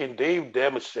fucking Dave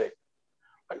Damashek,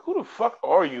 like, who the fuck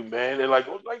are you, man? And like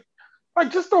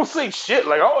just don't say shit.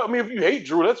 Like, oh, I mean, if you hate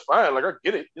Drew, that's fine. Like, I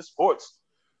get it, it's sports,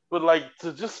 but like,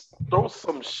 to just throw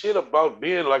some shit about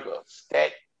being like a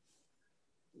stat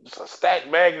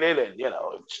magnet, and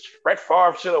Brett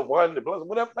Favre should have won the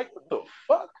whatever. Like, what the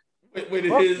fuck?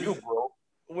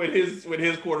 When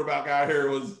his quarterback out here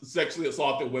was sexually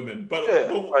assaulted women, but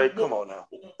like, come on now,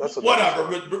 that's whatever.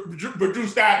 But Drew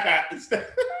stat.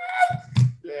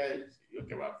 Yeah,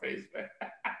 Look at my face, man.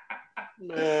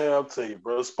 Man, I'll tell you,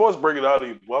 bro. Sports bring it out of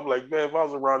you, boy. I'm like, man, if I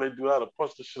was around that dude, I'd have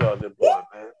punched the shit out of that boy,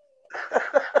 man.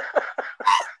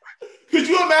 Could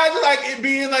you imagine like it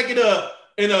being like in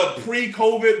a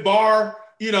pre-COVID bar,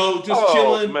 just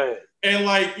chilling, man. And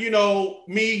like,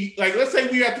 me, like let's say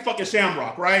we at the fucking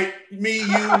Shamrock, right? Me, you.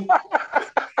 The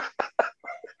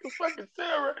fucking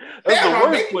Shamrock. That's the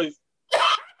worst place.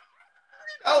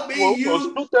 Me, you.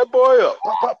 Scoop that boy up.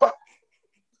 Pop, pop, pop.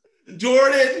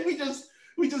 Jordan, we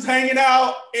just hanging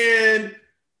out, and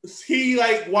he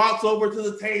like walks over to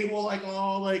the table like,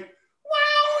 oh, like,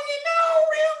 well,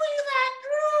 really that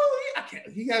Drew. I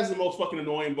can't. He has the most fucking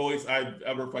annoying voice I've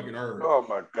ever fucking heard. Oh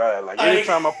my god! Like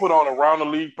anytime I put on a Round the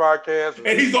League podcast,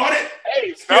 and he's on it.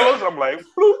 Hey, fellas, I'm like,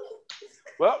 bloop.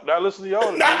 Well, not listen to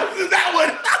y'all. Not listen to that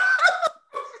one.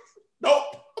 Nope.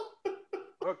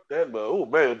 Fuck that, but oh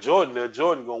man, Jordan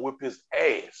gonna whip his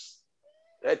ass.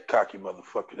 That cocky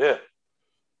motherfucker there.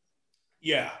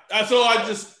 Yeah. So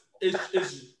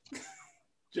it's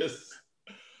just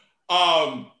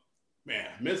man,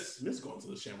 miss going to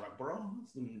the Shamrock, bro.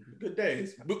 Some good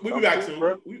days. We'll be back soon.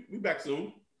 Bro. We back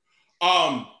soon.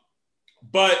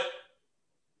 But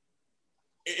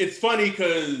it's funny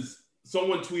because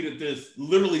someone tweeted this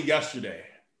literally yesterday.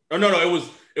 Oh no,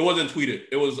 it wasn't tweeted.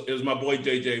 It was my boy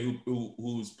JJ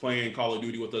who's playing Call of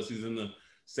Duty with us. He's in the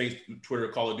Saints Twitter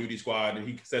Call of Duty squad, and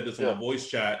he said this in a voice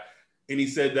chat, and he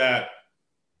said that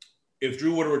if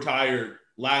Drew would have retired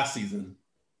last season,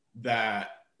 that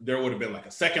there would have been like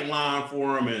a second line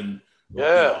for him, and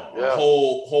a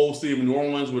whole city of New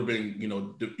Orleans would have been,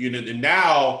 and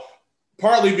now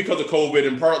partly because of COVID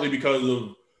and partly because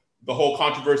of the whole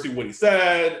controversy, what he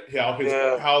said, how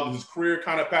his career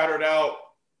kind of pattered out,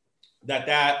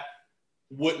 that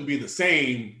wouldn't be the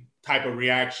same type of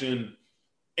reaction.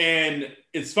 And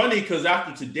it's funny because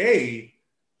after today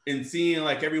and seeing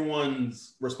like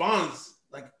everyone's response,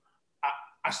 like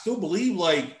I still believe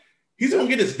like he's gonna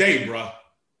get his day, bro.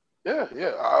 Yeah.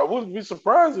 I wouldn't be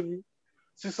surprised if you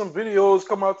see some videos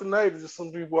come out tonight. Just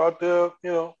some people out there,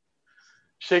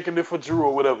 shaking it for Drew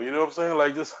or whatever. You know what I'm saying?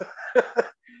 Like just,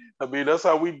 I mean, that's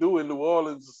how we do in New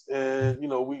Orleans, and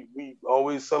we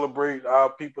always celebrate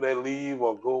our people that leave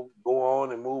or go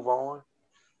on and move on.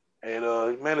 And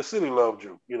man, the city loved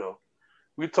Drew.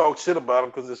 We talk shit about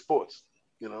him because it's sports.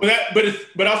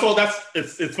 But also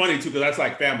it's funny too because that's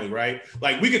like family, right?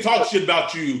 Like we could talk shit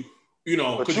about you,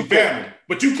 because you're family,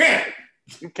 but you can't.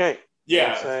 You can't.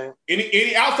 Yeah. You know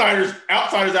any outsiders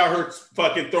out here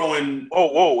fucking throwing.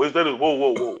 Whoa! Is that a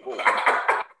whoa?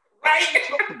 Right?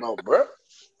 No, bro.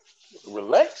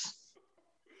 Relax,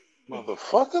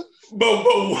 motherfucker.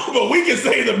 But we can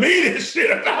say the meanest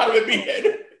shit about him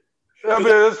being. I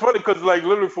mean, it's funny because like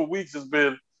literally for weeks it's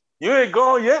been, you ain't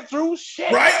gone yet, Drew.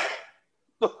 Shit. Right?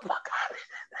 The fuck out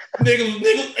of here.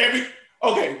 Niggas,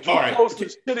 all right. Posting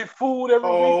shitty food every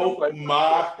week. Oh like,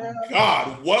 my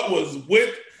God. What was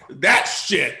with that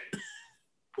shit?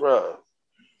 Bruh.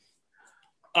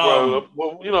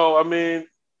 Well, I mean,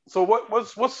 so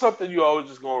what's something you always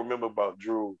just gonna remember about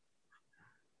Drew?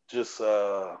 Just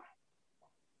over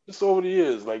the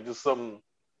years, like just something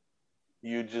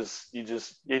you just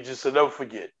never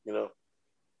forget, Whatever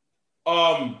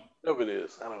it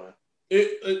is, I don't know.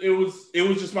 It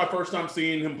was just my first time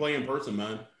seeing him play in person,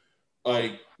 man.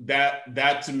 Like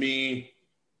that to me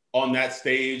on that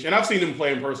stage, and I've seen him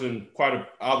play in person quite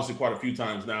a few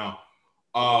times now.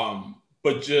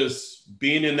 But just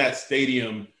being in that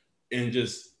stadium and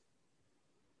just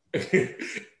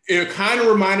it kind of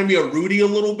reminded me of Rudy a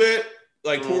little bit,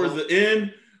 like towards the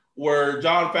end, where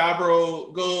Jon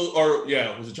Favreau goes,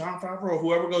 was it Jon Favreau or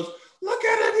whoever goes, look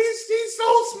at him, he's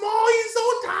so small, he's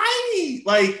so tiny.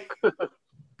 Like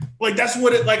that's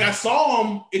what it, like I saw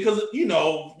him because,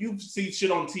 you see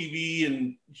shit on TV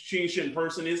and seeing shit in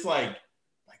person. It's like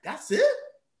that's it?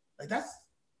 Like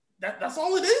that's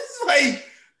all it is? Like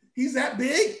he's that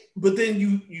big? But then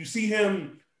you see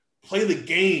him play the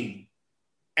game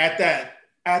at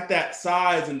that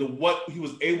size and what he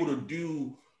was able to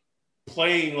do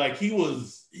playing, like he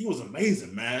was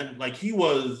amazing, man. Like he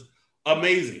was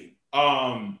amazing.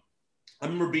 I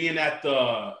remember being at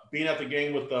the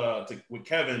game with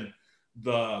Kevin,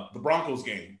 the Broncos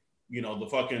game, the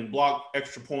fucking block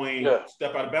extra point,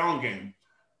 step out of bound game,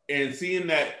 and seeing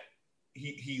that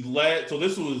he led. So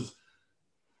this was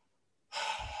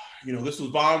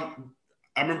Von.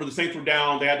 I remember the Saints were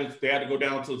down. They had to go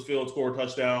down to the field, score a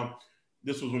touchdown.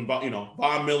 This was when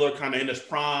Von Miller kind of in his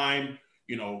prime,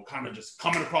 kind of just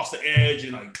coming across the edge,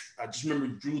 and like I just remember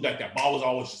Drew, like that ball was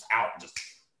always just out.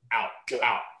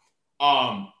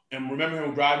 And remember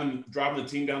him driving the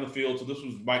team down the field. So this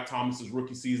was Mike Thomas's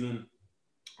rookie season.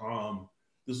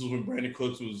 This was when Brandon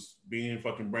Cooks was being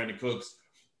fucking Brandon Cooks.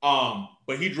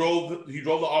 But he drove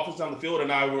the offense down the field,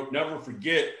 and I will never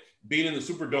forget being in the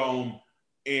Superdome,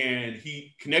 and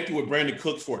he connected with Brandon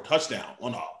Cooks for a touchdown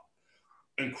on an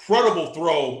incredible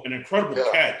throw, an incredible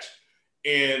catch,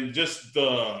 and just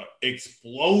the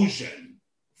explosion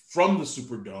from the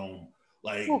Superdome,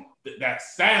 like that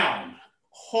sound.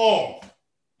 Oh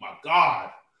my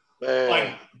God. Man.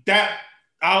 Like that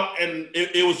out, and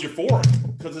it was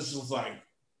euphoric because it's just like,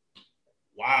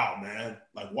 wow, man.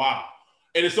 Like, wow.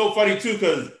 And it's so funny too,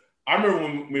 because I remember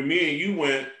when me and you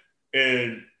went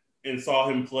and saw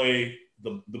him play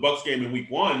the Bucs game in week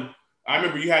 1. I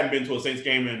remember you hadn't been to a Saints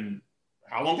game in,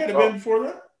 how long had it been before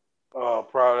that?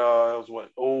 Probably it was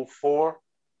what, 04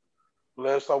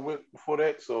 last I went before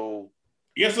that. So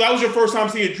yeah, so that was your first time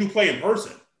seeing Drew play in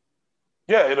person.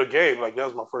 Yeah, in a game. Like that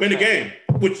was my first in a game,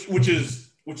 which is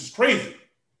crazy.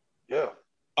 Yeah.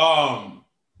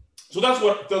 So that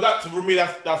for me,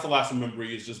 that's the lasting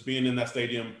memory, is just being in that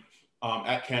stadium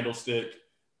at Candlestick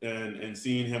and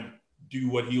seeing him do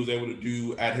what he was able to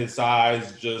do at his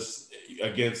size, just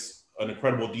against an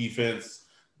incredible defense,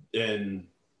 and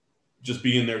just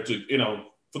being there to,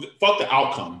 fuck the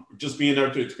outcome, just being there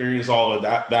to experience all of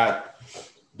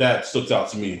that sticks out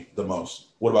to me the most.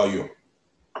 What about you?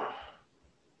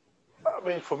 I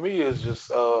mean, for me, it's just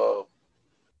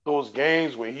those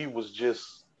games where he was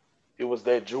just, it was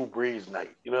that Drew Brees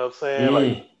night. You know what I'm saying?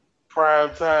 Like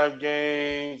primetime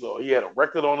games, or he had a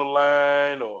record on the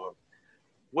line, or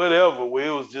whatever, where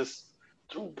it was just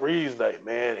Drew Brees night,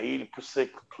 man. 80%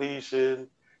 completion.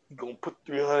 You're going to put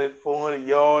 300, 400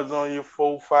 yards on your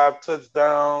 4-5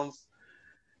 touchdowns.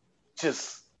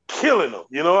 Just killing them.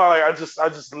 I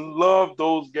just love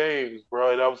those games,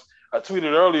 bro. And I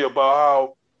tweeted earlier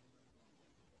about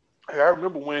how I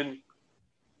remember when,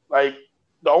 like,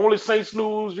 the only Saints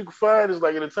news you can find is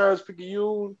like in the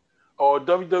Times-Picayune or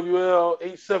WWL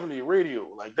 870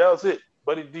 radio. Like, that was it.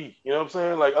 Buddy D. You know what I'm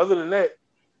saying? Like, other than that,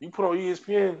 you put on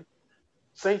ESPN,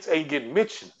 Saints ain't getting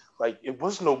mentioned. Like, it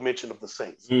was no mention of the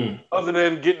Saints. Other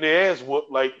than getting their ass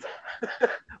whooped, like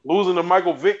losing to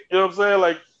Michael Vick, you know what I'm saying?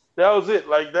 Like, that was it.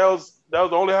 Like, that was the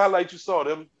only highlight you saw.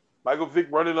 Them Michael Vick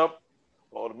running up,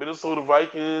 or the Minnesota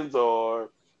Vikings,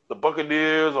 or the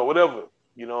Buccaneers, or whatever,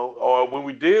 or when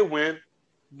we did win,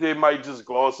 they might just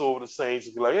gloss over the Saints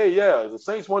and be like, hey, yeah, the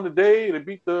Saints won today. They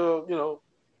beat the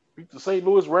St.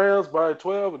 Louis Rams by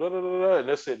 12, and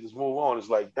that's it. Just move on. It's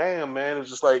like, damn, man. It's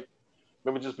just like,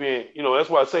 remember just being, that's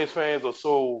why Saints fans are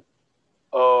so,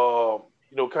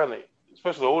 kind of,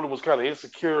 especially the older ones, kind of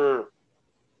insecure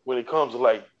when it comes to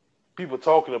like people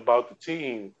talking about the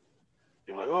team.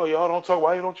 They're like, oh, y'all don't talk.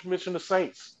 Why don't you mention the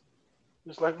Saints?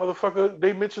 It's like, motherfucker,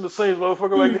 they mention the Saints,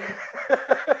 motherfucker, like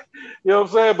that. You know what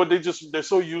I'm saying? But they're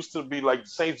so used to be like the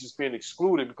Saints just being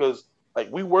excluded because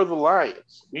like we were the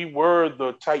Lions, we were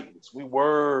the Titans, we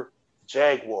were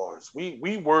Jaguars, we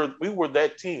were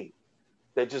that team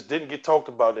that just didn't get talked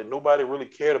about, that nobody really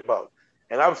cared about.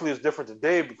 And obviously it's different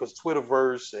today because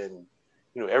Twitterverse and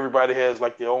everybody has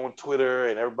like their own Twitter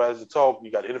and everybody's to talk.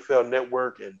 You got NFL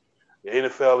Network, and the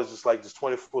NFL is just like this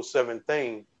 24/7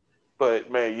 thing.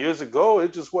 But man, years ago,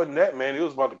 it just wasn't that, man. It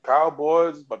was about the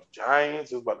Cowboys, it was about the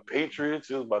Giants, it was about the Patriots,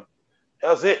 that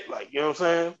was it. Like, you know what I'm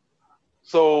saying?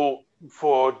 So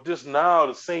for this now,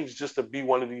 the Saints just to be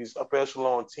one of these upper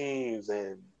echelon teams,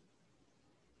 and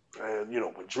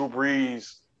with Drew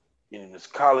Brees, it's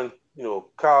Collinsworth,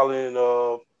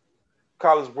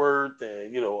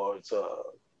 and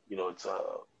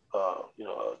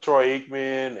Troy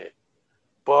Aikman and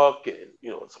Buck, and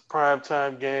it's a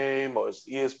primetime game, or it's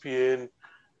ESPN.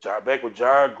 Back with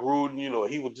John Gruden,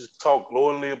 he would just talk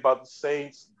glowingly about the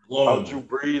Saints, about Drew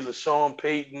Brees and Sean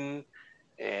Payton,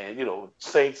 and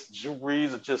Saints. Drew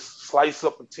Brees would just slice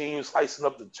up the team, slicing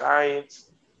up the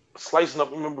Giants, slicing up.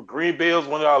 Remember, Green Bay was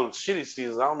one of our shitty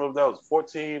seasons. I don't know if that was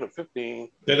 14 or 15. I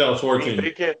think that was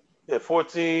 14.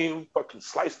 14. Fucking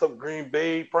sliced up Green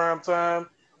Bay primetime.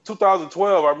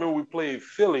 2012, I remember we played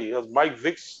Philly. That was Mike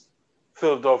Vick's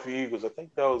Philadelphia Eagles. I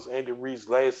think that was Andy Reid's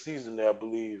last season there, I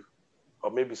believe, or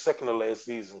maybe second to last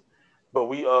season. But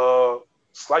we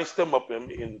sliced them up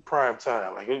in prime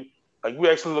time. Like we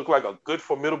actually looked like a good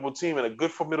formidable team and a good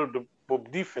formidable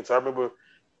defense. I remember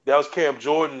that was Cam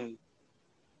Jordan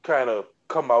kind of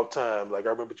come out time. Like I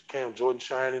remember Cam Jordan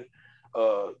shining,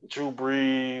 Drew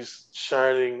Brees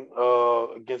shining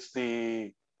against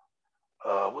the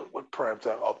what prime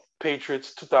time?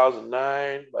 Patriots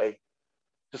 2009. Like,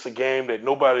 just a game that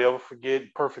nobody ever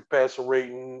forget. Perfect passer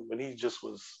rating when he just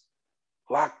was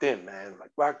locked in, man.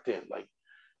 Like locked in. Like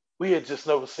we had just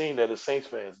never seen that as Saints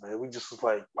fans, man. We just was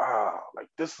like, wow, like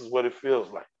this is what it feels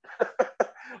like.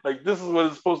 Like this is what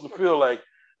it's supposed to feel like.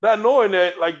 Not knowing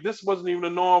that, like this wasn't even a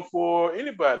norm for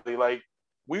anybody. Like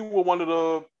we were one of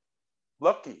the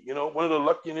lucky, one of the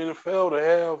lucky in the NFL to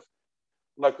have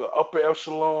like an upper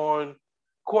echelon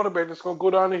quarterback that's gonna go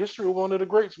down in history with one of the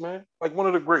greats, man. Like one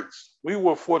of the greats. We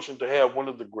were fortunate to have one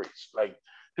of the greats. Like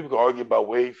people can argue about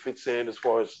where he fits in as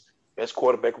far as best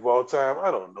quarterback of all time.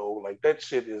 I don't know. Like that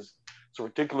shit is it's a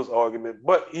ridiculous argument,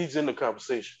 but he's in the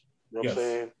conversation. You know what I'm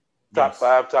saying? Top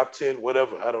 5, top 10,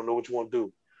 whatever. I don't know what you want to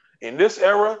do. In this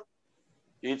era,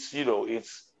 it's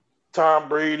it's Tom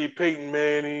Brady, Peyton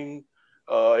Manning,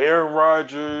 Aaron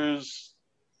Rodgers,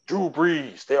 Drew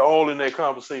Brees. They're all in that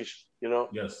conversation,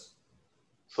 Yes.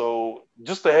 So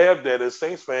just to have that as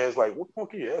Saints fans, like, what more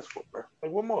can you ask for, bro?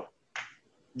 Like, what more?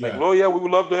 Yeah. Like, Lord, yeah, we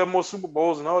would love to have more Super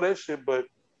Bowls and all that shit, but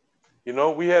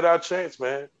we had our chance,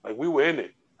 man. Like, we were in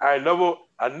it. I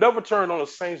never turned on a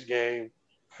Saints game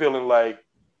feeling like,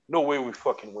 no way we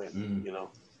fucking win.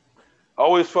 I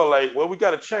always felt like, well, we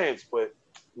got a chance, but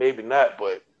maybe not.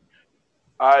 But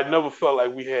I never felt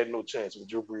like we had no chance with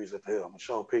Drew Brees at the helm.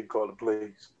 Sean Payton called the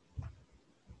plays.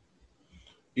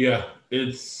 Yeah,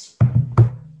 it's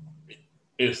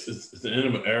the end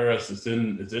of an era. It's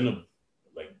in a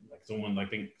like someone, I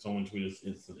think someone tweeted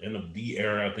it's the end of the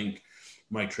era. I think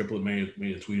Mike Triplett may have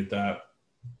tweeted that.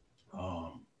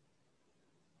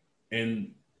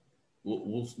 And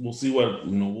we'll see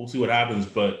what happens.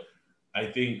 But I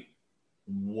think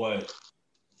what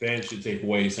fans should take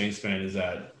away, Saints fan, is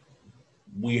that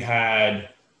we had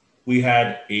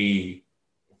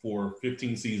for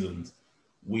 15 seasons,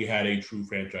 we had a true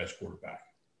franchise quarterback.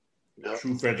 Yep.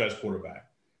 True franchise quarterback.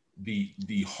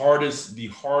 The hardest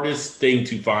thing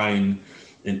to find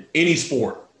in any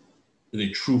sport is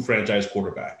a true franchise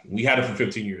quarterback. We had it for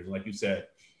 15 years. Like you said,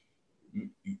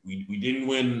 we didn't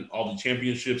win all the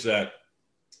championships that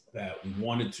we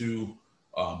wanted to,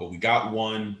 but we got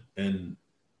one. And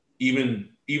even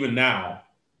now,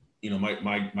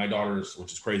 my daughter's,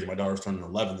 which is crazy, my daughter's turning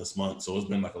 11 this month, so it's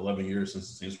been like 11 years since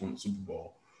the Saints won the Super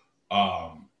Bowl.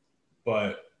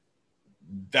 But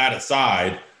that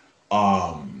aside,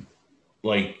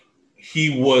 like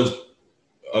he was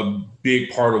a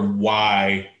big part of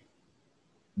why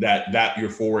that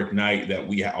euphoric night that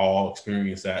we all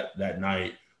experienced that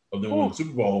night of them winning the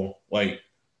Super Bowl. Like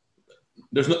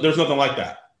there's nothing like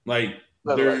that. Like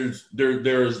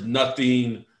there's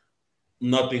nothing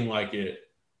like it.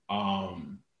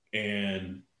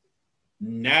 And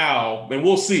now, and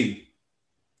we'll see.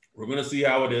 We're gonna see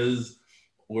how it is.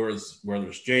 Whether it's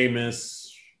Jameis,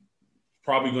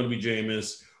 probably going to be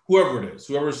Jameis, whoever it is,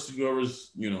 whoever's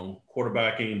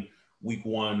quarterbacking week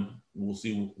one, we'll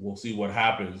see what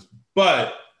happens.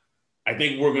 But I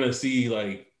think we're gonna see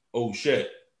like, oh shit,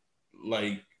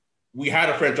 like we had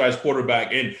a franchise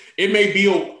quarterback, and it may be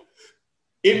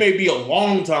a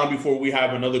long time before we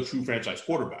have another true franchise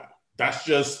quarterback. That's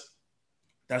just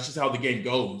how the game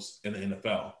goes in the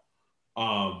NFL.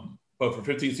 But for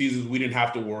 15 seasons, we didn't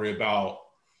have to worry about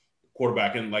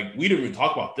quarterback. And like, we didn't even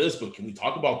talk about this, but can we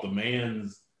talk about the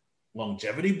man's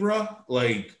longevity, bruh?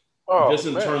 Like, just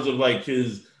in terms of like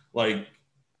his, like,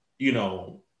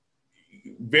 towards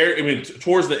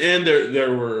the end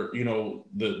there were,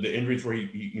 the injuries where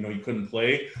he couldn't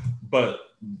play, but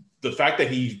the fact that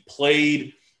he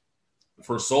played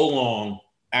for so long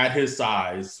at his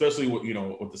size, especially with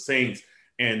the Saints,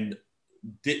 and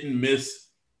didn't miss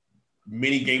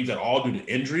many games at all due to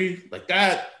injury, like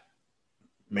that,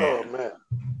 man. Oh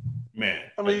man.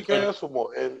 I mean, you can't ask for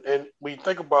more. And when you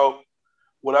think about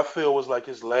what I feel was like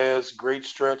his last great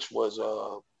stretch was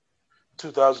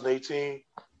 2018.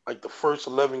 Like the first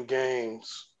 11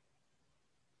 games.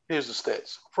 Here's the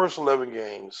stats. First 11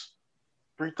 games,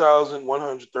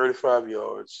 3,135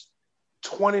 yards,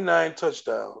 29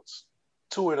 touchdowns,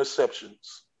 2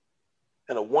 interceptions,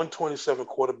 and a 127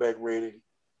 quarterback rating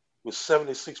with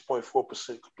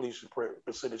 76.4% completion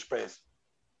percentage pass.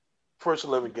 First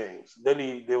 11 games.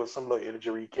 Then there was some little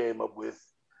injury he came up with,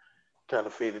 kind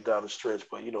of faded down the stretch,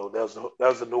 but that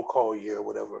was a no call year or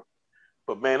whatever.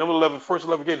 But man, first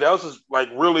 11 games, that was just like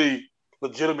really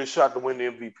legitimate shot to win the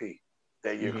MVP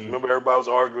that year. Mm-hmm. Remember, everybody was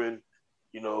arguing,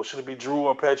 should it be Drew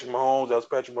or Patrick Mahomes? That was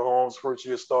Patrick Mahomes' first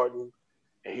year starting,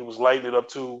 and he was lighting it up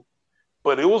too.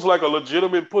 But it was like a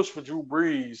legitimate push for Drew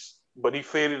Brees, but he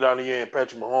faded down the end.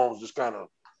 Patrick Mahomes just kind of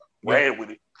ran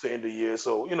with it to end the year.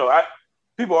 So,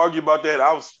 people argue about that.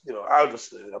 I'm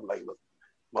like, look,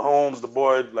 Mahomes, the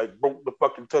boy, like broke the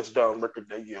fucking touchdown record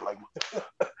that year. Like,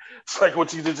 it's like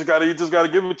what you just gotta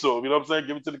give it to him. You know what I'm saying?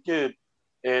 Give it to the kid.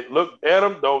 And look,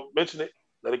 Adam, don't mention it.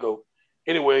 Let it go.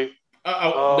 Anyway.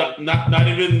 I'm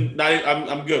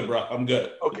good, bro. I'm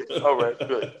good. Okay. All right.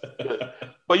 Good.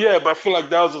 but I feel like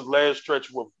that was his last stretch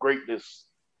with greatness.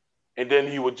 And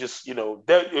then he would just,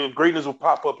 that greatness would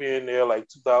pop up here and there, like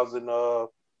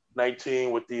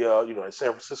 2019 with the, the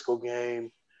San Francisco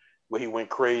game where he went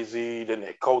crazy. Then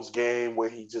that Colts game where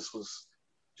he just was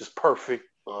just perfect.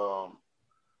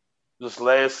 This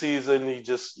last season, he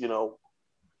just,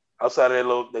 outside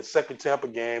of that second Tampa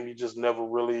game, you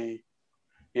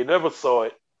never saw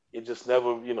it. It just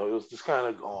never, it was just kind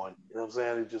of gone. You know what I'm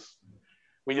saying? It just,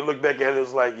 when you look back at it, it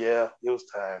was like, yeah, it was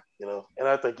time, And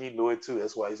I think he knew it too.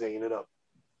 That's why he's hanging it up.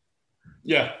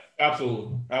 Yeah,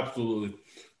 absolutely, absolutely.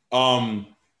 And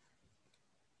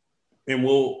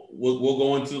we'll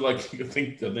go into like I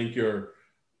think your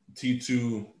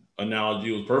T2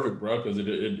 analogy was perfect, bro, because it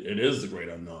is the great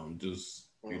unknown. Just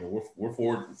we're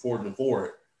forward for it,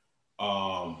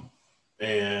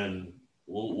 and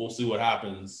we'll see what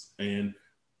happens, and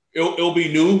it'll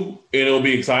be new and it'll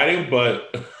be exciting,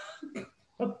 but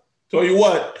I'll tell you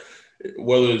what,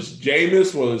 whether it's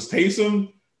Jameis, whether it's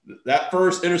Taysom, that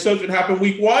first interception happened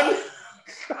week 1.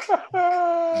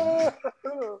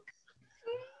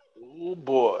 Oh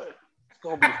boy, it's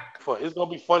gonna be fun. It's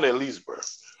gonna be fun at least, bro.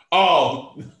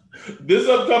 Oh, this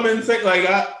upcoming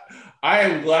I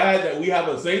am glad that we have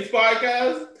a Saints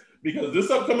podcast because this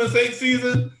upcoming Saints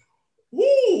season,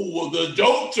 the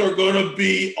jokes are gonna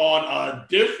be on a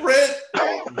different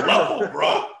level,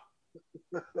 bro.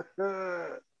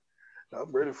 I'm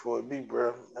ready for it,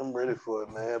 bro. I'm ready for it,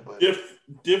 man. But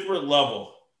different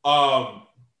level.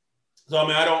 So I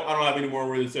mean, I don't have any more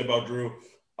really to say about Drew.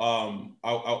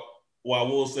 What I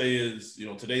will say is,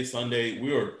 today's Sunday.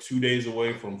 We are 2 days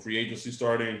away from free agency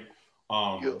starting.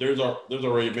 There's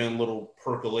already been a little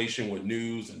percolation with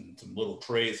news and some little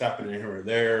trades happening here and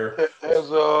there. Has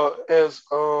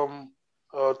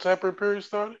tampering period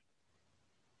started?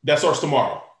 That starts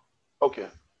tomorrow. Okay.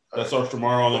 That starts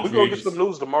tomorrow. We're gonna get some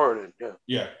news tomorrow then. Yeah.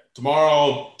 Yeah.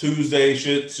 Tomorrow, Tuesday,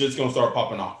 shit's gonna start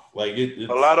popping off. Like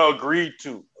it's a lot of agreed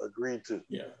to.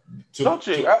 Yeah.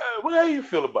 What how you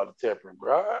feel about the tampering,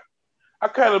 bro? I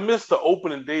kind of missed the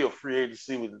opening day of free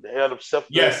agency with the Adam Schefter.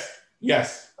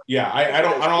 Yes. Yeah. I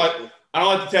don't like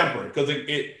the tampering because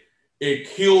it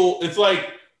kills. It's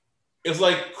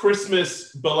like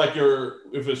Christmas, but like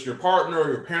if it's your partner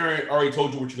or your parent already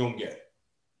told you what you're gonna get.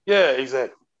 Yeah,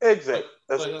 exactly. That's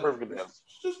a perfect answer.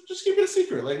 Just keep it a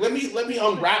secret. Like let me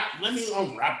unwrap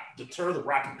tear the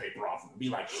wrapping paper off and be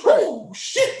like, oh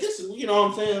shit, this is what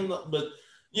I'm saying. But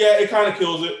yeah, it kind of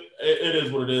kills it. It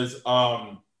is what it is.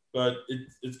 But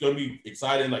it's gonna be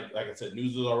exciting. Like I said,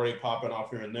 news is already popping off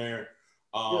here and there.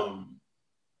 I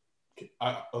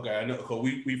know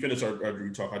we finished our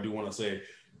Drew talk. I do want to say,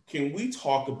 can we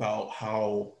talk about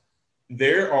how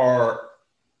there are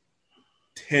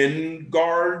 10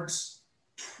 guards,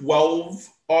 12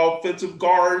 offensive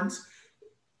guards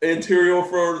interior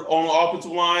on the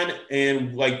offensive line,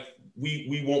 and like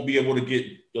we won't be able to get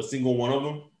a single one of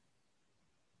them?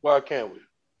 Why can't we?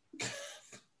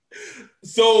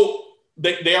 So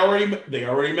they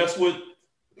already messed with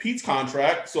Pete's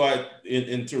contract, so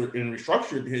in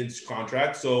restructured his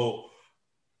contract. So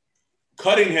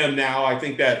cutting him now, I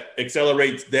think that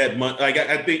accelerates that money. Like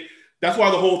I think that's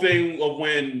why the whole thing of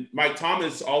when Mike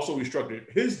Thomas also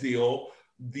restructured his deal,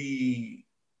 the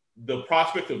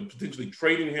prospect of potentially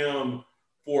trading him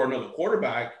for another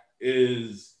quarterback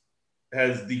has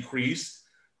decreased.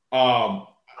 I'm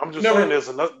just saying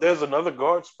there's another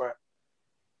guard spot.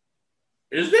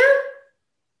 Is there?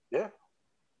 Yeah.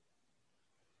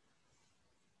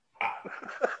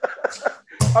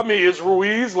 I mean, is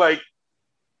Ruiz like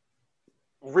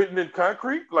written in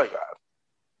concrete? Like,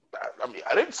 I mean,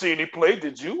 I didn't see any play.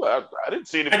 Did you? I didn't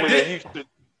see any play.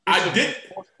 I did.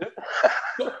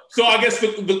 So I guess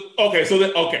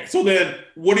So then,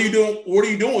 what are you doing? What are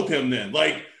you doing with him then?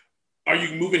 Like, are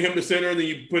you moving him to center and then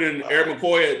you put in Eric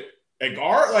McCoy at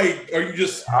guard? Like, are you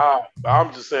just?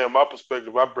 I'm just saying, my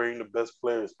perspective. I bring the best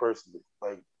players personally.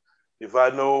 Like, if I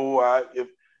know,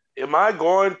 am I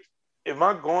going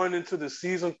into the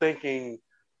season thinking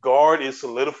guard is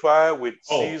solidified with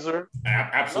Caesar?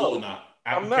 Absolutely not.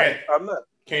 I'm not.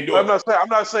 Can't do it. I'm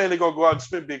not saying they're gonna go out and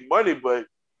spend big money, but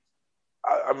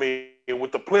I mean,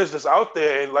 with the players that's out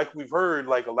there, and like we've heard,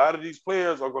 like a lot of these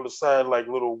players are going to sign like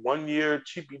little 1 year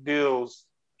cheapy deals,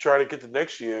 trying to get the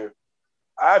next year.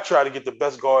 I try to get the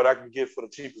best guard I can get for the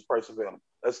cheapest price available.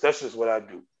 That's just what I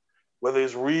do. Whether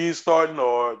it's Reed starting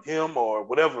or him or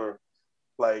whatever,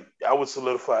 like I would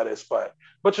solidify that spot.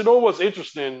 But you know what's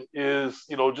interesting is,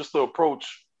 just the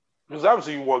approach, because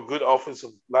obviously you want good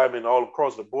offensive linemen all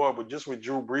across the board, but just with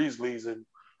Drew Brees leaving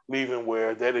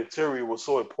where that interior was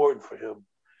so important for him.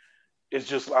 It's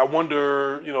just, I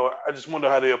just wonder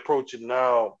how they approach it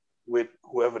now with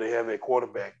whoever they have at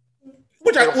quarterback.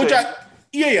 I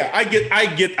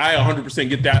 100%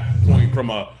 get that point from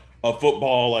a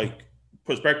football like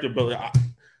perspective, but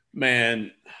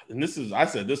man, and I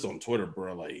said this on Twitter,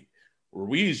 bro, like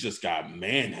Ruiz just got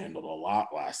manhandled a lot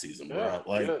last season, bro.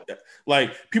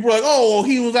 Like people were like, oh, well,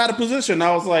 he was out of position.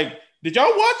 I was like, did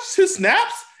y'all watch his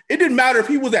snaps? It didn't matter if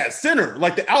he was at center.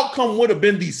 Like the outcome would have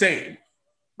been the same.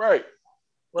 Right.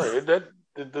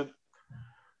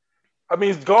 I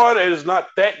mean, guard is not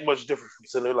that much different from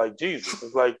center. Like Jesus,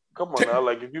 it's like, come on now.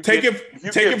 Like if you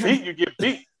get beat, you get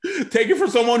beat. Take it from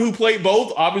someone who played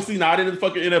both, obviously not in the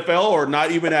fucking NFL or not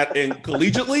even in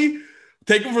collegiately.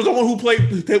 Take it from someone who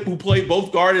played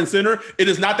both guard and center. It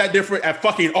is not that different at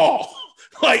fucking all.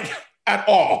 Like at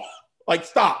all. Like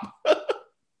stop.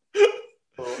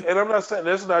 And I'm not saying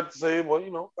that's not to say,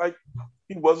 well, like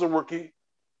he was a rookie,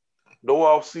 no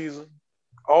off season,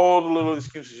 all the little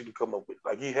excuses you can come up with.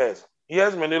 Like he hasn't. He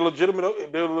hasn't been.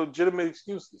 They're legitimate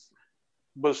excuses.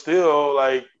 But still,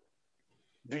 like,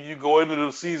 do you go into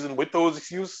the season with those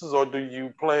excuses, or do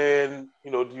you plan?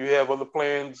 Do you have other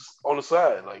plans on the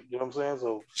side? Like, you know what I'm saying?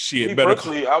 So shit, better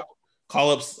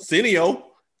call up Cineo.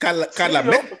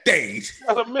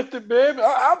 Calamete, baby.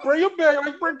 I'll bring him back.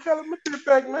 Like, bring Calamete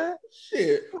back, man.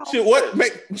 Shit.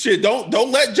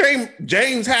 Don't let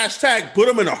James hashtag put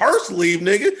him in a Hurst leave,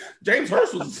 nigga. James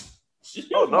Hurst was. We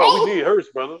need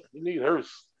Hurst, brother. We need Hurst.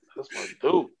 That's my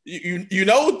dude.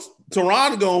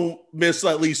 Toronto gonna miss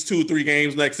at least 2-3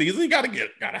 games next season. You gotta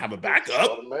have a backup.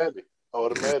 Automatic.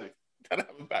 Gotta have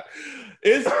a back.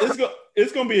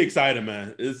 It's gonna be exciting,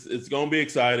 man. It's gonna be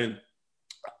exciting.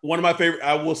 One of my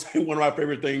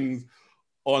favorite things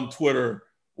on Twitter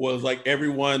was like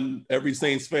every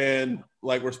Saints fan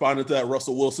like responded to that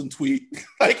Russell Wilson tweet.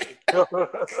 Like everyone.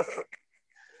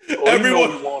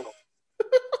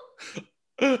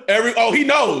 He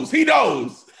knows.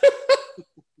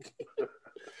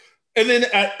 And then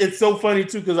it's so funny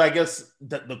too, because I guess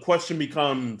that the question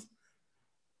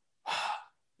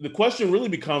really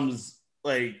becomes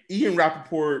like Ian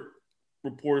Rappaport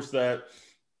reports that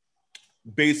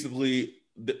basically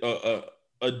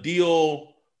a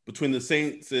deal between the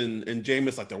Saints and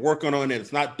Jameis, like they're working on it.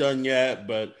 It's not done yet,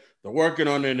 but they're working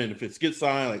on it. And if it gets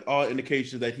signed, like all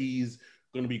indications that he's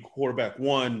going to be quarterback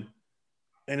one.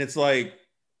 And it's like,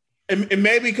 and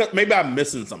maybe I'm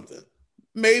missing something.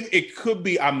 Maybe it could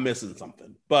be I'm missing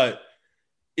something. But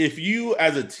if you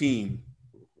as a team,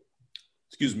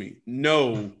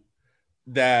 know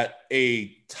that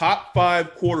a top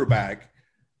 5 quarterback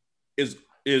is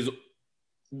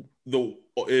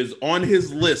on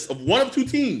his list of one of 2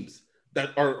 teams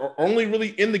that are only really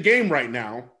in the game right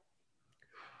now,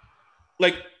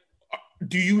 like,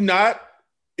 do you not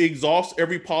exhaust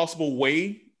every possible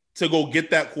way to go get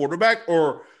that quarterback?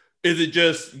 Or is it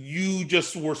just you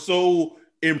just were so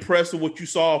impressed with what you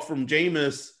saw from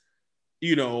Jameis,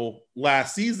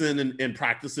 last season in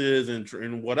practices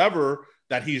and whatever,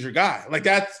 that he's your guy? Like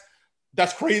that's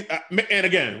crazy. And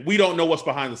again, we don't know what's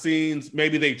behind the scenes.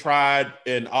 Maybe they tried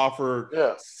and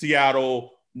offered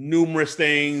Seattle numerous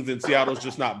things and Seattle's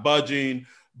just not budging.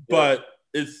 But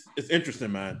it's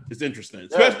interesting, man. It's interesting.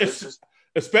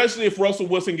 Especially if Russell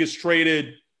Wilson gets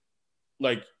traded,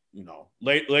 like,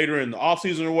 later in the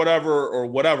offseason or whatever.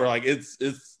 Like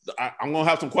I'm going to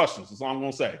have some questions. That's all I'm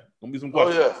going to say. Going to be some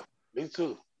questions. Oh, yeah.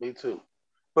 Me too.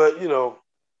 But,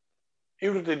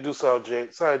 even if they do sign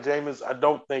Jameis, I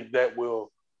don't think that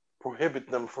will prohibit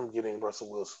them from getting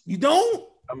Russell Wilson. You don't?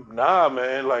 Nah,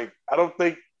 man. Like, I don't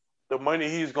think the money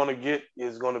he's going to get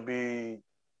is going to be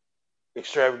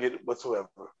extravagant whatsoever.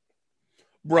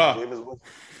 Bruh.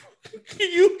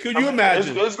 Could you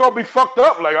imagine? It's going to be fucked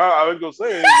up. Like, I was going to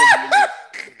say,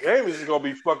 Jameis is going to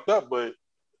be fucked up, but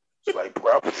it's like,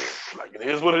 bro, like, it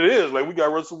is what it is. Like, we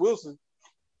got Russell Wilson.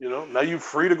 Now you're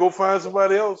free to go find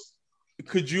somebody else.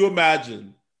 Could you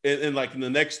imagine in the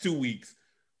next 2 weeks?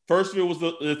 First of it was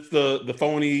the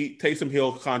phony Taysom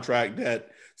Hill contract that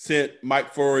sent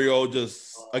Mike Florio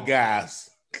just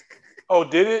aghast. Oh,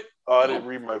 did it? Oh, I didn't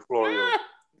read Mike Florio.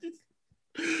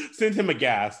 Sent him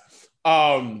aghast.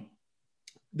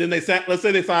 Then let's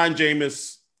say they sign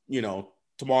Jameis,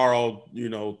 tomorrow,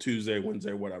 Tuesday,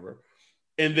 Wednesday, whatever.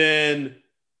 And then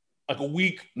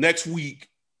like next week,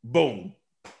 boom,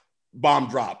 bomb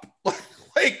drop.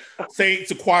 Like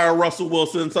Saints acquire Russell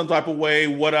Wilson some type of way,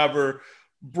 whatever.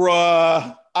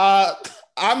 Bruh,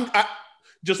 I'm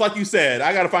just like you said,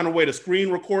 I got to find a way to screen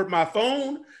record my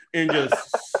phone and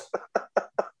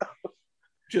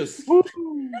just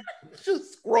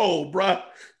scroll, bruh.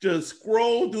 Just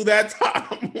scroll through that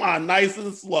timeline nice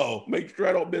and slow. Make sure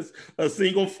I don't miss a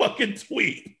single fucking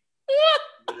tweet.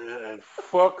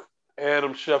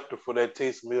 Adam Schefter for that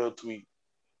Taste Mill tweet.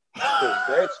 Because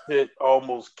that shit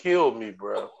almost killed me,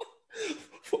 bro.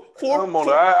 I'm on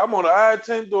the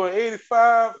I-10 doing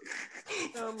 85.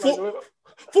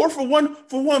 Four for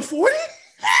 140?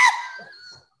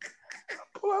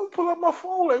 Pull up my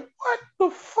phone, like, what the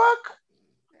fuck?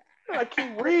 And I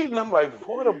keep reading. I'm like,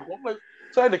 what? I'm like,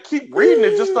 so I had to keep reading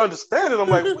it just to understand it. I'm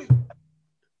like, wait.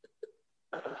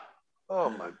 Oh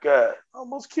my God.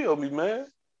 Almost killed me, man.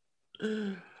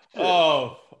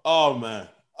 Oh man.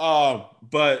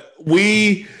 But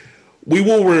we'll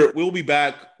be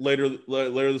back later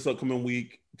this upcoming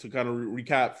week to kind of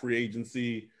recap free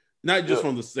agency, not just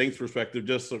from the Saints perspective,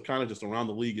 just kind of just around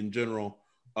the league in general.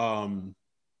 And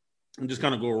just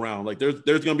kind of go around. Like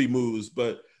there's gonna be moves,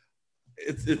 but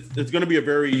it's gonna be a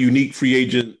very unique free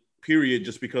agent period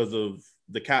just because of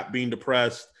the cap being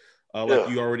depressed. Like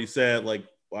you already said, like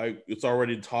it's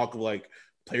already talk of like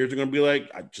players are going to be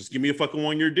like, just give me a fucking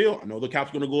 1-year deal. I know the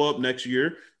cap's going to go up next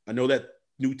year. I know that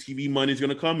new TV money is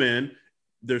going to come in.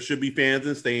 There should be fans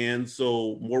and stands,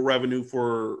 so more revenue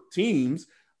for teams.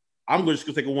 I'm just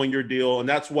going to take a 1-year deal. And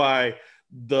that's why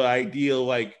the idea,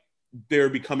 like, they're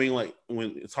becoming like,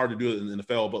 when it's hard to do it in the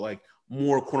NFL, but like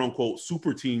more quote unquote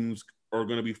super teams are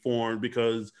going to be formed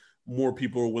because more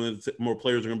people are willing to, more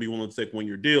players are going to be willing to take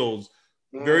 1-year deals.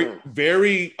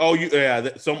 Very. Oh,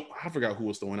 I forgot who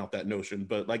was throwing out that notion,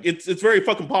 but like it's very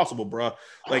fucking possible, bro.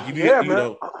 Like you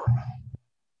know,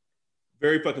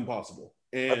 very fucking possible.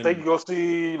 And I think you're gonna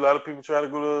see a lot of people try to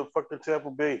go to fucking Tampa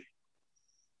Bay.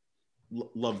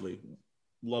 Lovely,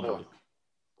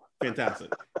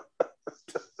 fantastic.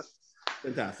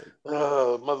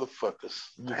 Motherfuckers.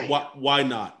 Why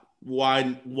not?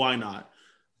 Why not?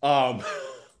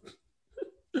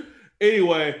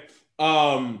 Anyway,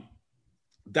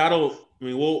 that'll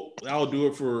do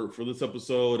it for this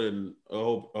episode, and I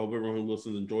hope everyone who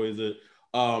listens enjoys it.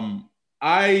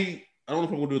 I don't know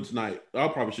if I'm gonna do it tonight. I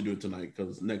probably should do it tonight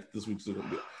because this week's gonna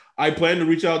be. I plan to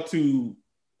reach out to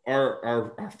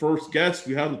our first guest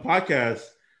we have on the podcast,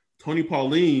 Tony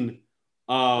Pauline.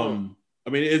 I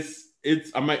mean,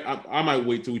 I might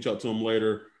wait to reach out to him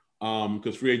later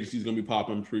because free agency is gonna be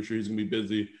popping. I'm pretty sure he's gonna be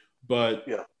busy, but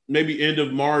maybe end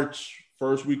of March,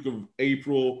 first week of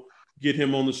April, get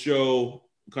him on the show.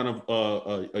 Kind of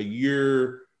a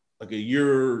year,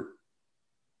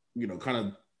 you know, kind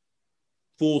of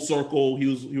full circle. He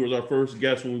was our first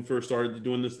guest when we first started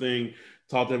doing this thing.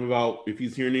 Talk to him about if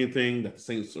he's hearing anything that the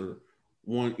Saints are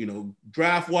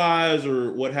draft wise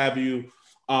or what have you.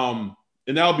 And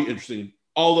that'll be interesting.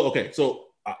 Okay, so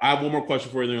I have one more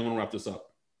question for you, then I'm gonna wrap this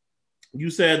up. You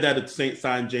said that if the Saints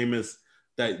signed Jameis,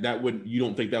 you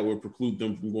don't think that would preclude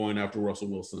them from going after Russell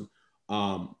Wilson.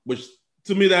 Which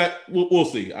to me that we'll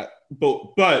see.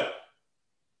 But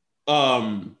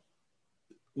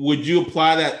would you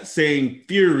apply that same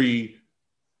theory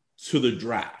to the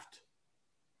draft?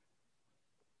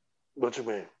 What you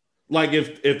mean? Like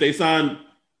if they sign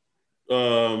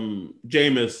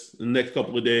Jameis in the next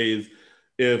couple of days,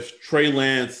 if Trey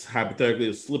Lance hypothetically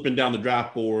is slipping down the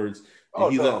draft boards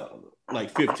and he's like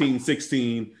 15,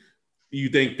 16, you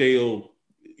think they'll,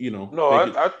 No,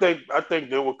 I think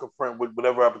they will confront with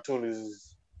whatever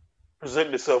opportunities present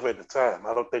themselves at the time.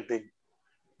 I don't think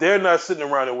they're not sitting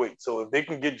around and wait. So if they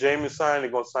can get Jameis signed,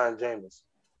 they're gonna sign Jameis.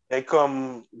 They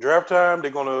come draft time, they're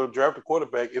gonna draft a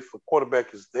quarterback if a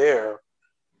quarterback is there,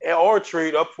 or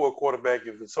trade up for a quarterback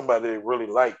if it's somebody they really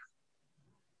like.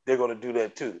 They're gonna do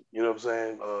that too. You know what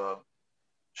I'm saying?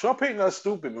 Sean Payton not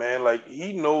stupid, man. Like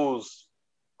he knows,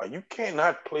 like you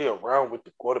cannot play around with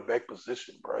the quarterback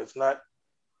position, bro. It's not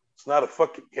a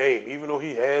fucking game. Even though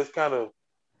he has kind of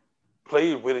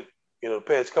played with it, the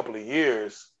past couple of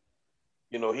years,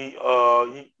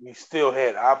 he still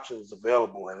had options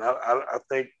available, and I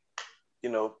think,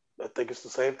 I think it's the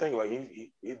same thing. Like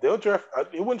they'll draft.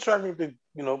 It wouldn't shock me if they,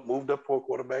 moved up for a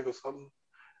quarterback or something.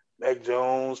 Mac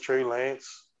Jones, Trey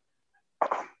Lance.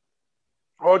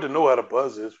 Hard to know how the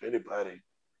buzz is for anybody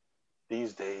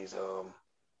these days.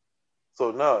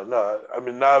 So no. I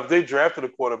mean, now if they drafted a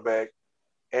quarterback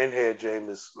and had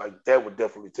Jameis, like that would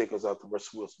definitely take us out the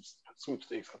Russell Wilson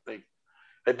sweepstakes. I think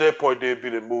at that point they'd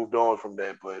be moved on from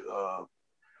that. But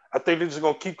I think they're just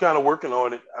gonna keep kind of working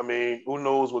on it. I mean, who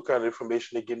knows what kind of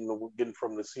information they're getting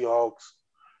from the Seahawks,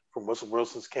 from Russell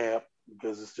Wilson's camp,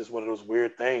 because it's just one of those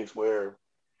weird things where,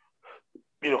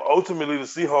 ultimately the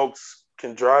Seahawks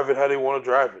can drive it how they want to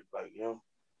drive it. Like,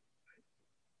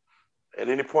 at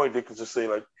any point they could just say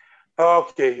like, oh,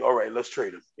 okay, all right, let's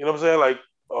trade him. You know what I'm saying? Like,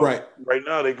 right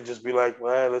now they could just be like,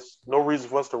 well, there's no reason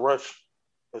for us to rush.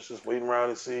 Let's just wait around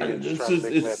and see. I'm just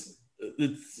saying,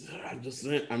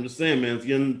 man. It's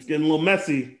getting a little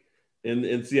messy.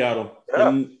 in Seattle.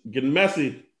 Yeah. Getting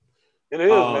messy. It is,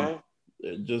 man.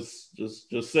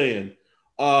 Just saying.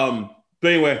 But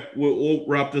anyway, we'll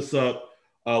wrap this up.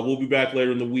 We'll be back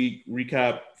later in the week,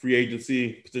 recap free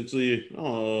agency, potentially.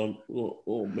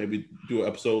 We'll maybe do an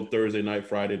episode Thursday night,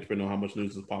 Friday, depending on how much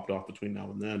news has popped off between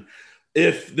now and then.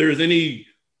 If there's any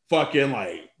fucking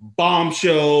like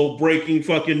bombshell breaking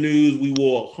fucking news, we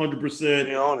will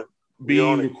 100% be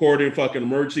recording fucking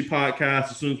emergency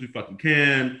podcasts as soon as we fucking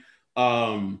can.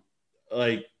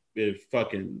 Like if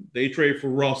fucking they trade for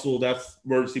Russell, that's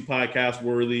emergency podcast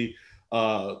worthy.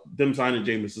 Them signing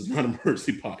Jameis is not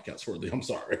emergency podcast worthy. I'm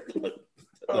sorry.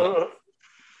 But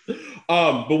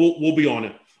we'll be on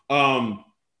it.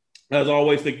 As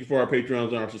always, thank you for our Patreons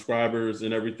and our subscribers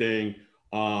and everything.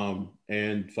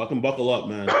 And fucking buckle up,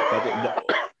 man.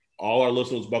 All our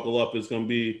listeners, buckle up. It's gonna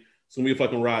be a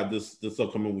fucking ride this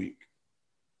upcoming week.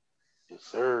 Yes,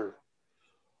 sir.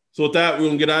 So with that, we're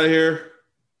gonna get out of here.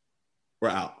 We're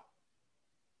out.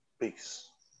 Peace.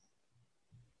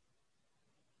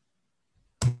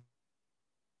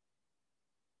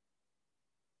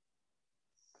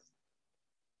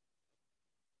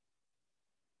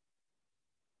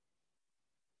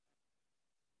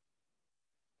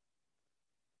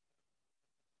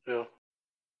 Yeah.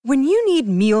 When you need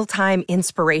mealtime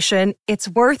inspiration, it's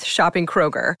worth shopping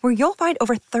Kroger, where you'll find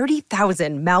over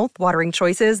 30,000 mouth-watering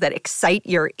choices that excite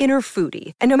your inner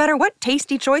foodie. And no matter what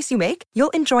tasty choice you make,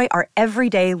 you'll enjoy our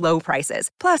everyday low prices,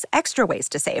 plus extra ways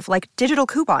to save, like digital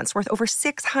coupons worth over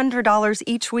 $600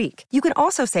 each week. You can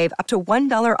also save up to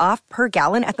 $1 off per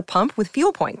gallon at the pump with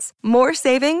fuel points. More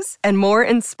savings and more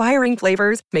inspiring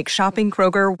flavors make shopping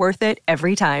Kroger worth it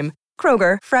every time.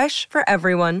 Kroger, fresh for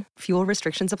everyone. Fuel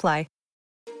restrictions apply.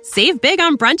 Save big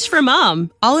on brunch for mom,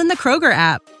 all in the Kroger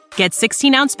app. Get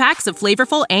 16-ounce packs of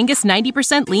flavorful Angus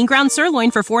 90% lean ground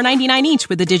sirloin for $4.99 each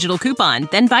with a digital coupon.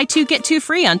 Then buy 2, get 2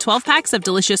 free on 12 packs of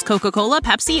delicious Coca-Cola,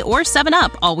 Pepsi, or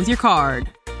 7-Up, all with your card.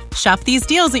 Shop these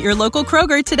deals at your local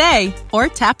Kroger today, or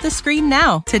tap the screen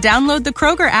now to download the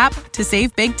Kroger app to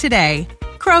save big today.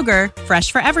 Kroger,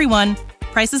 fresh for everyone.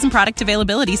 Prices and product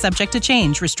availability subject to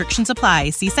change. Restrictions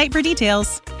apply. See site for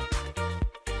details.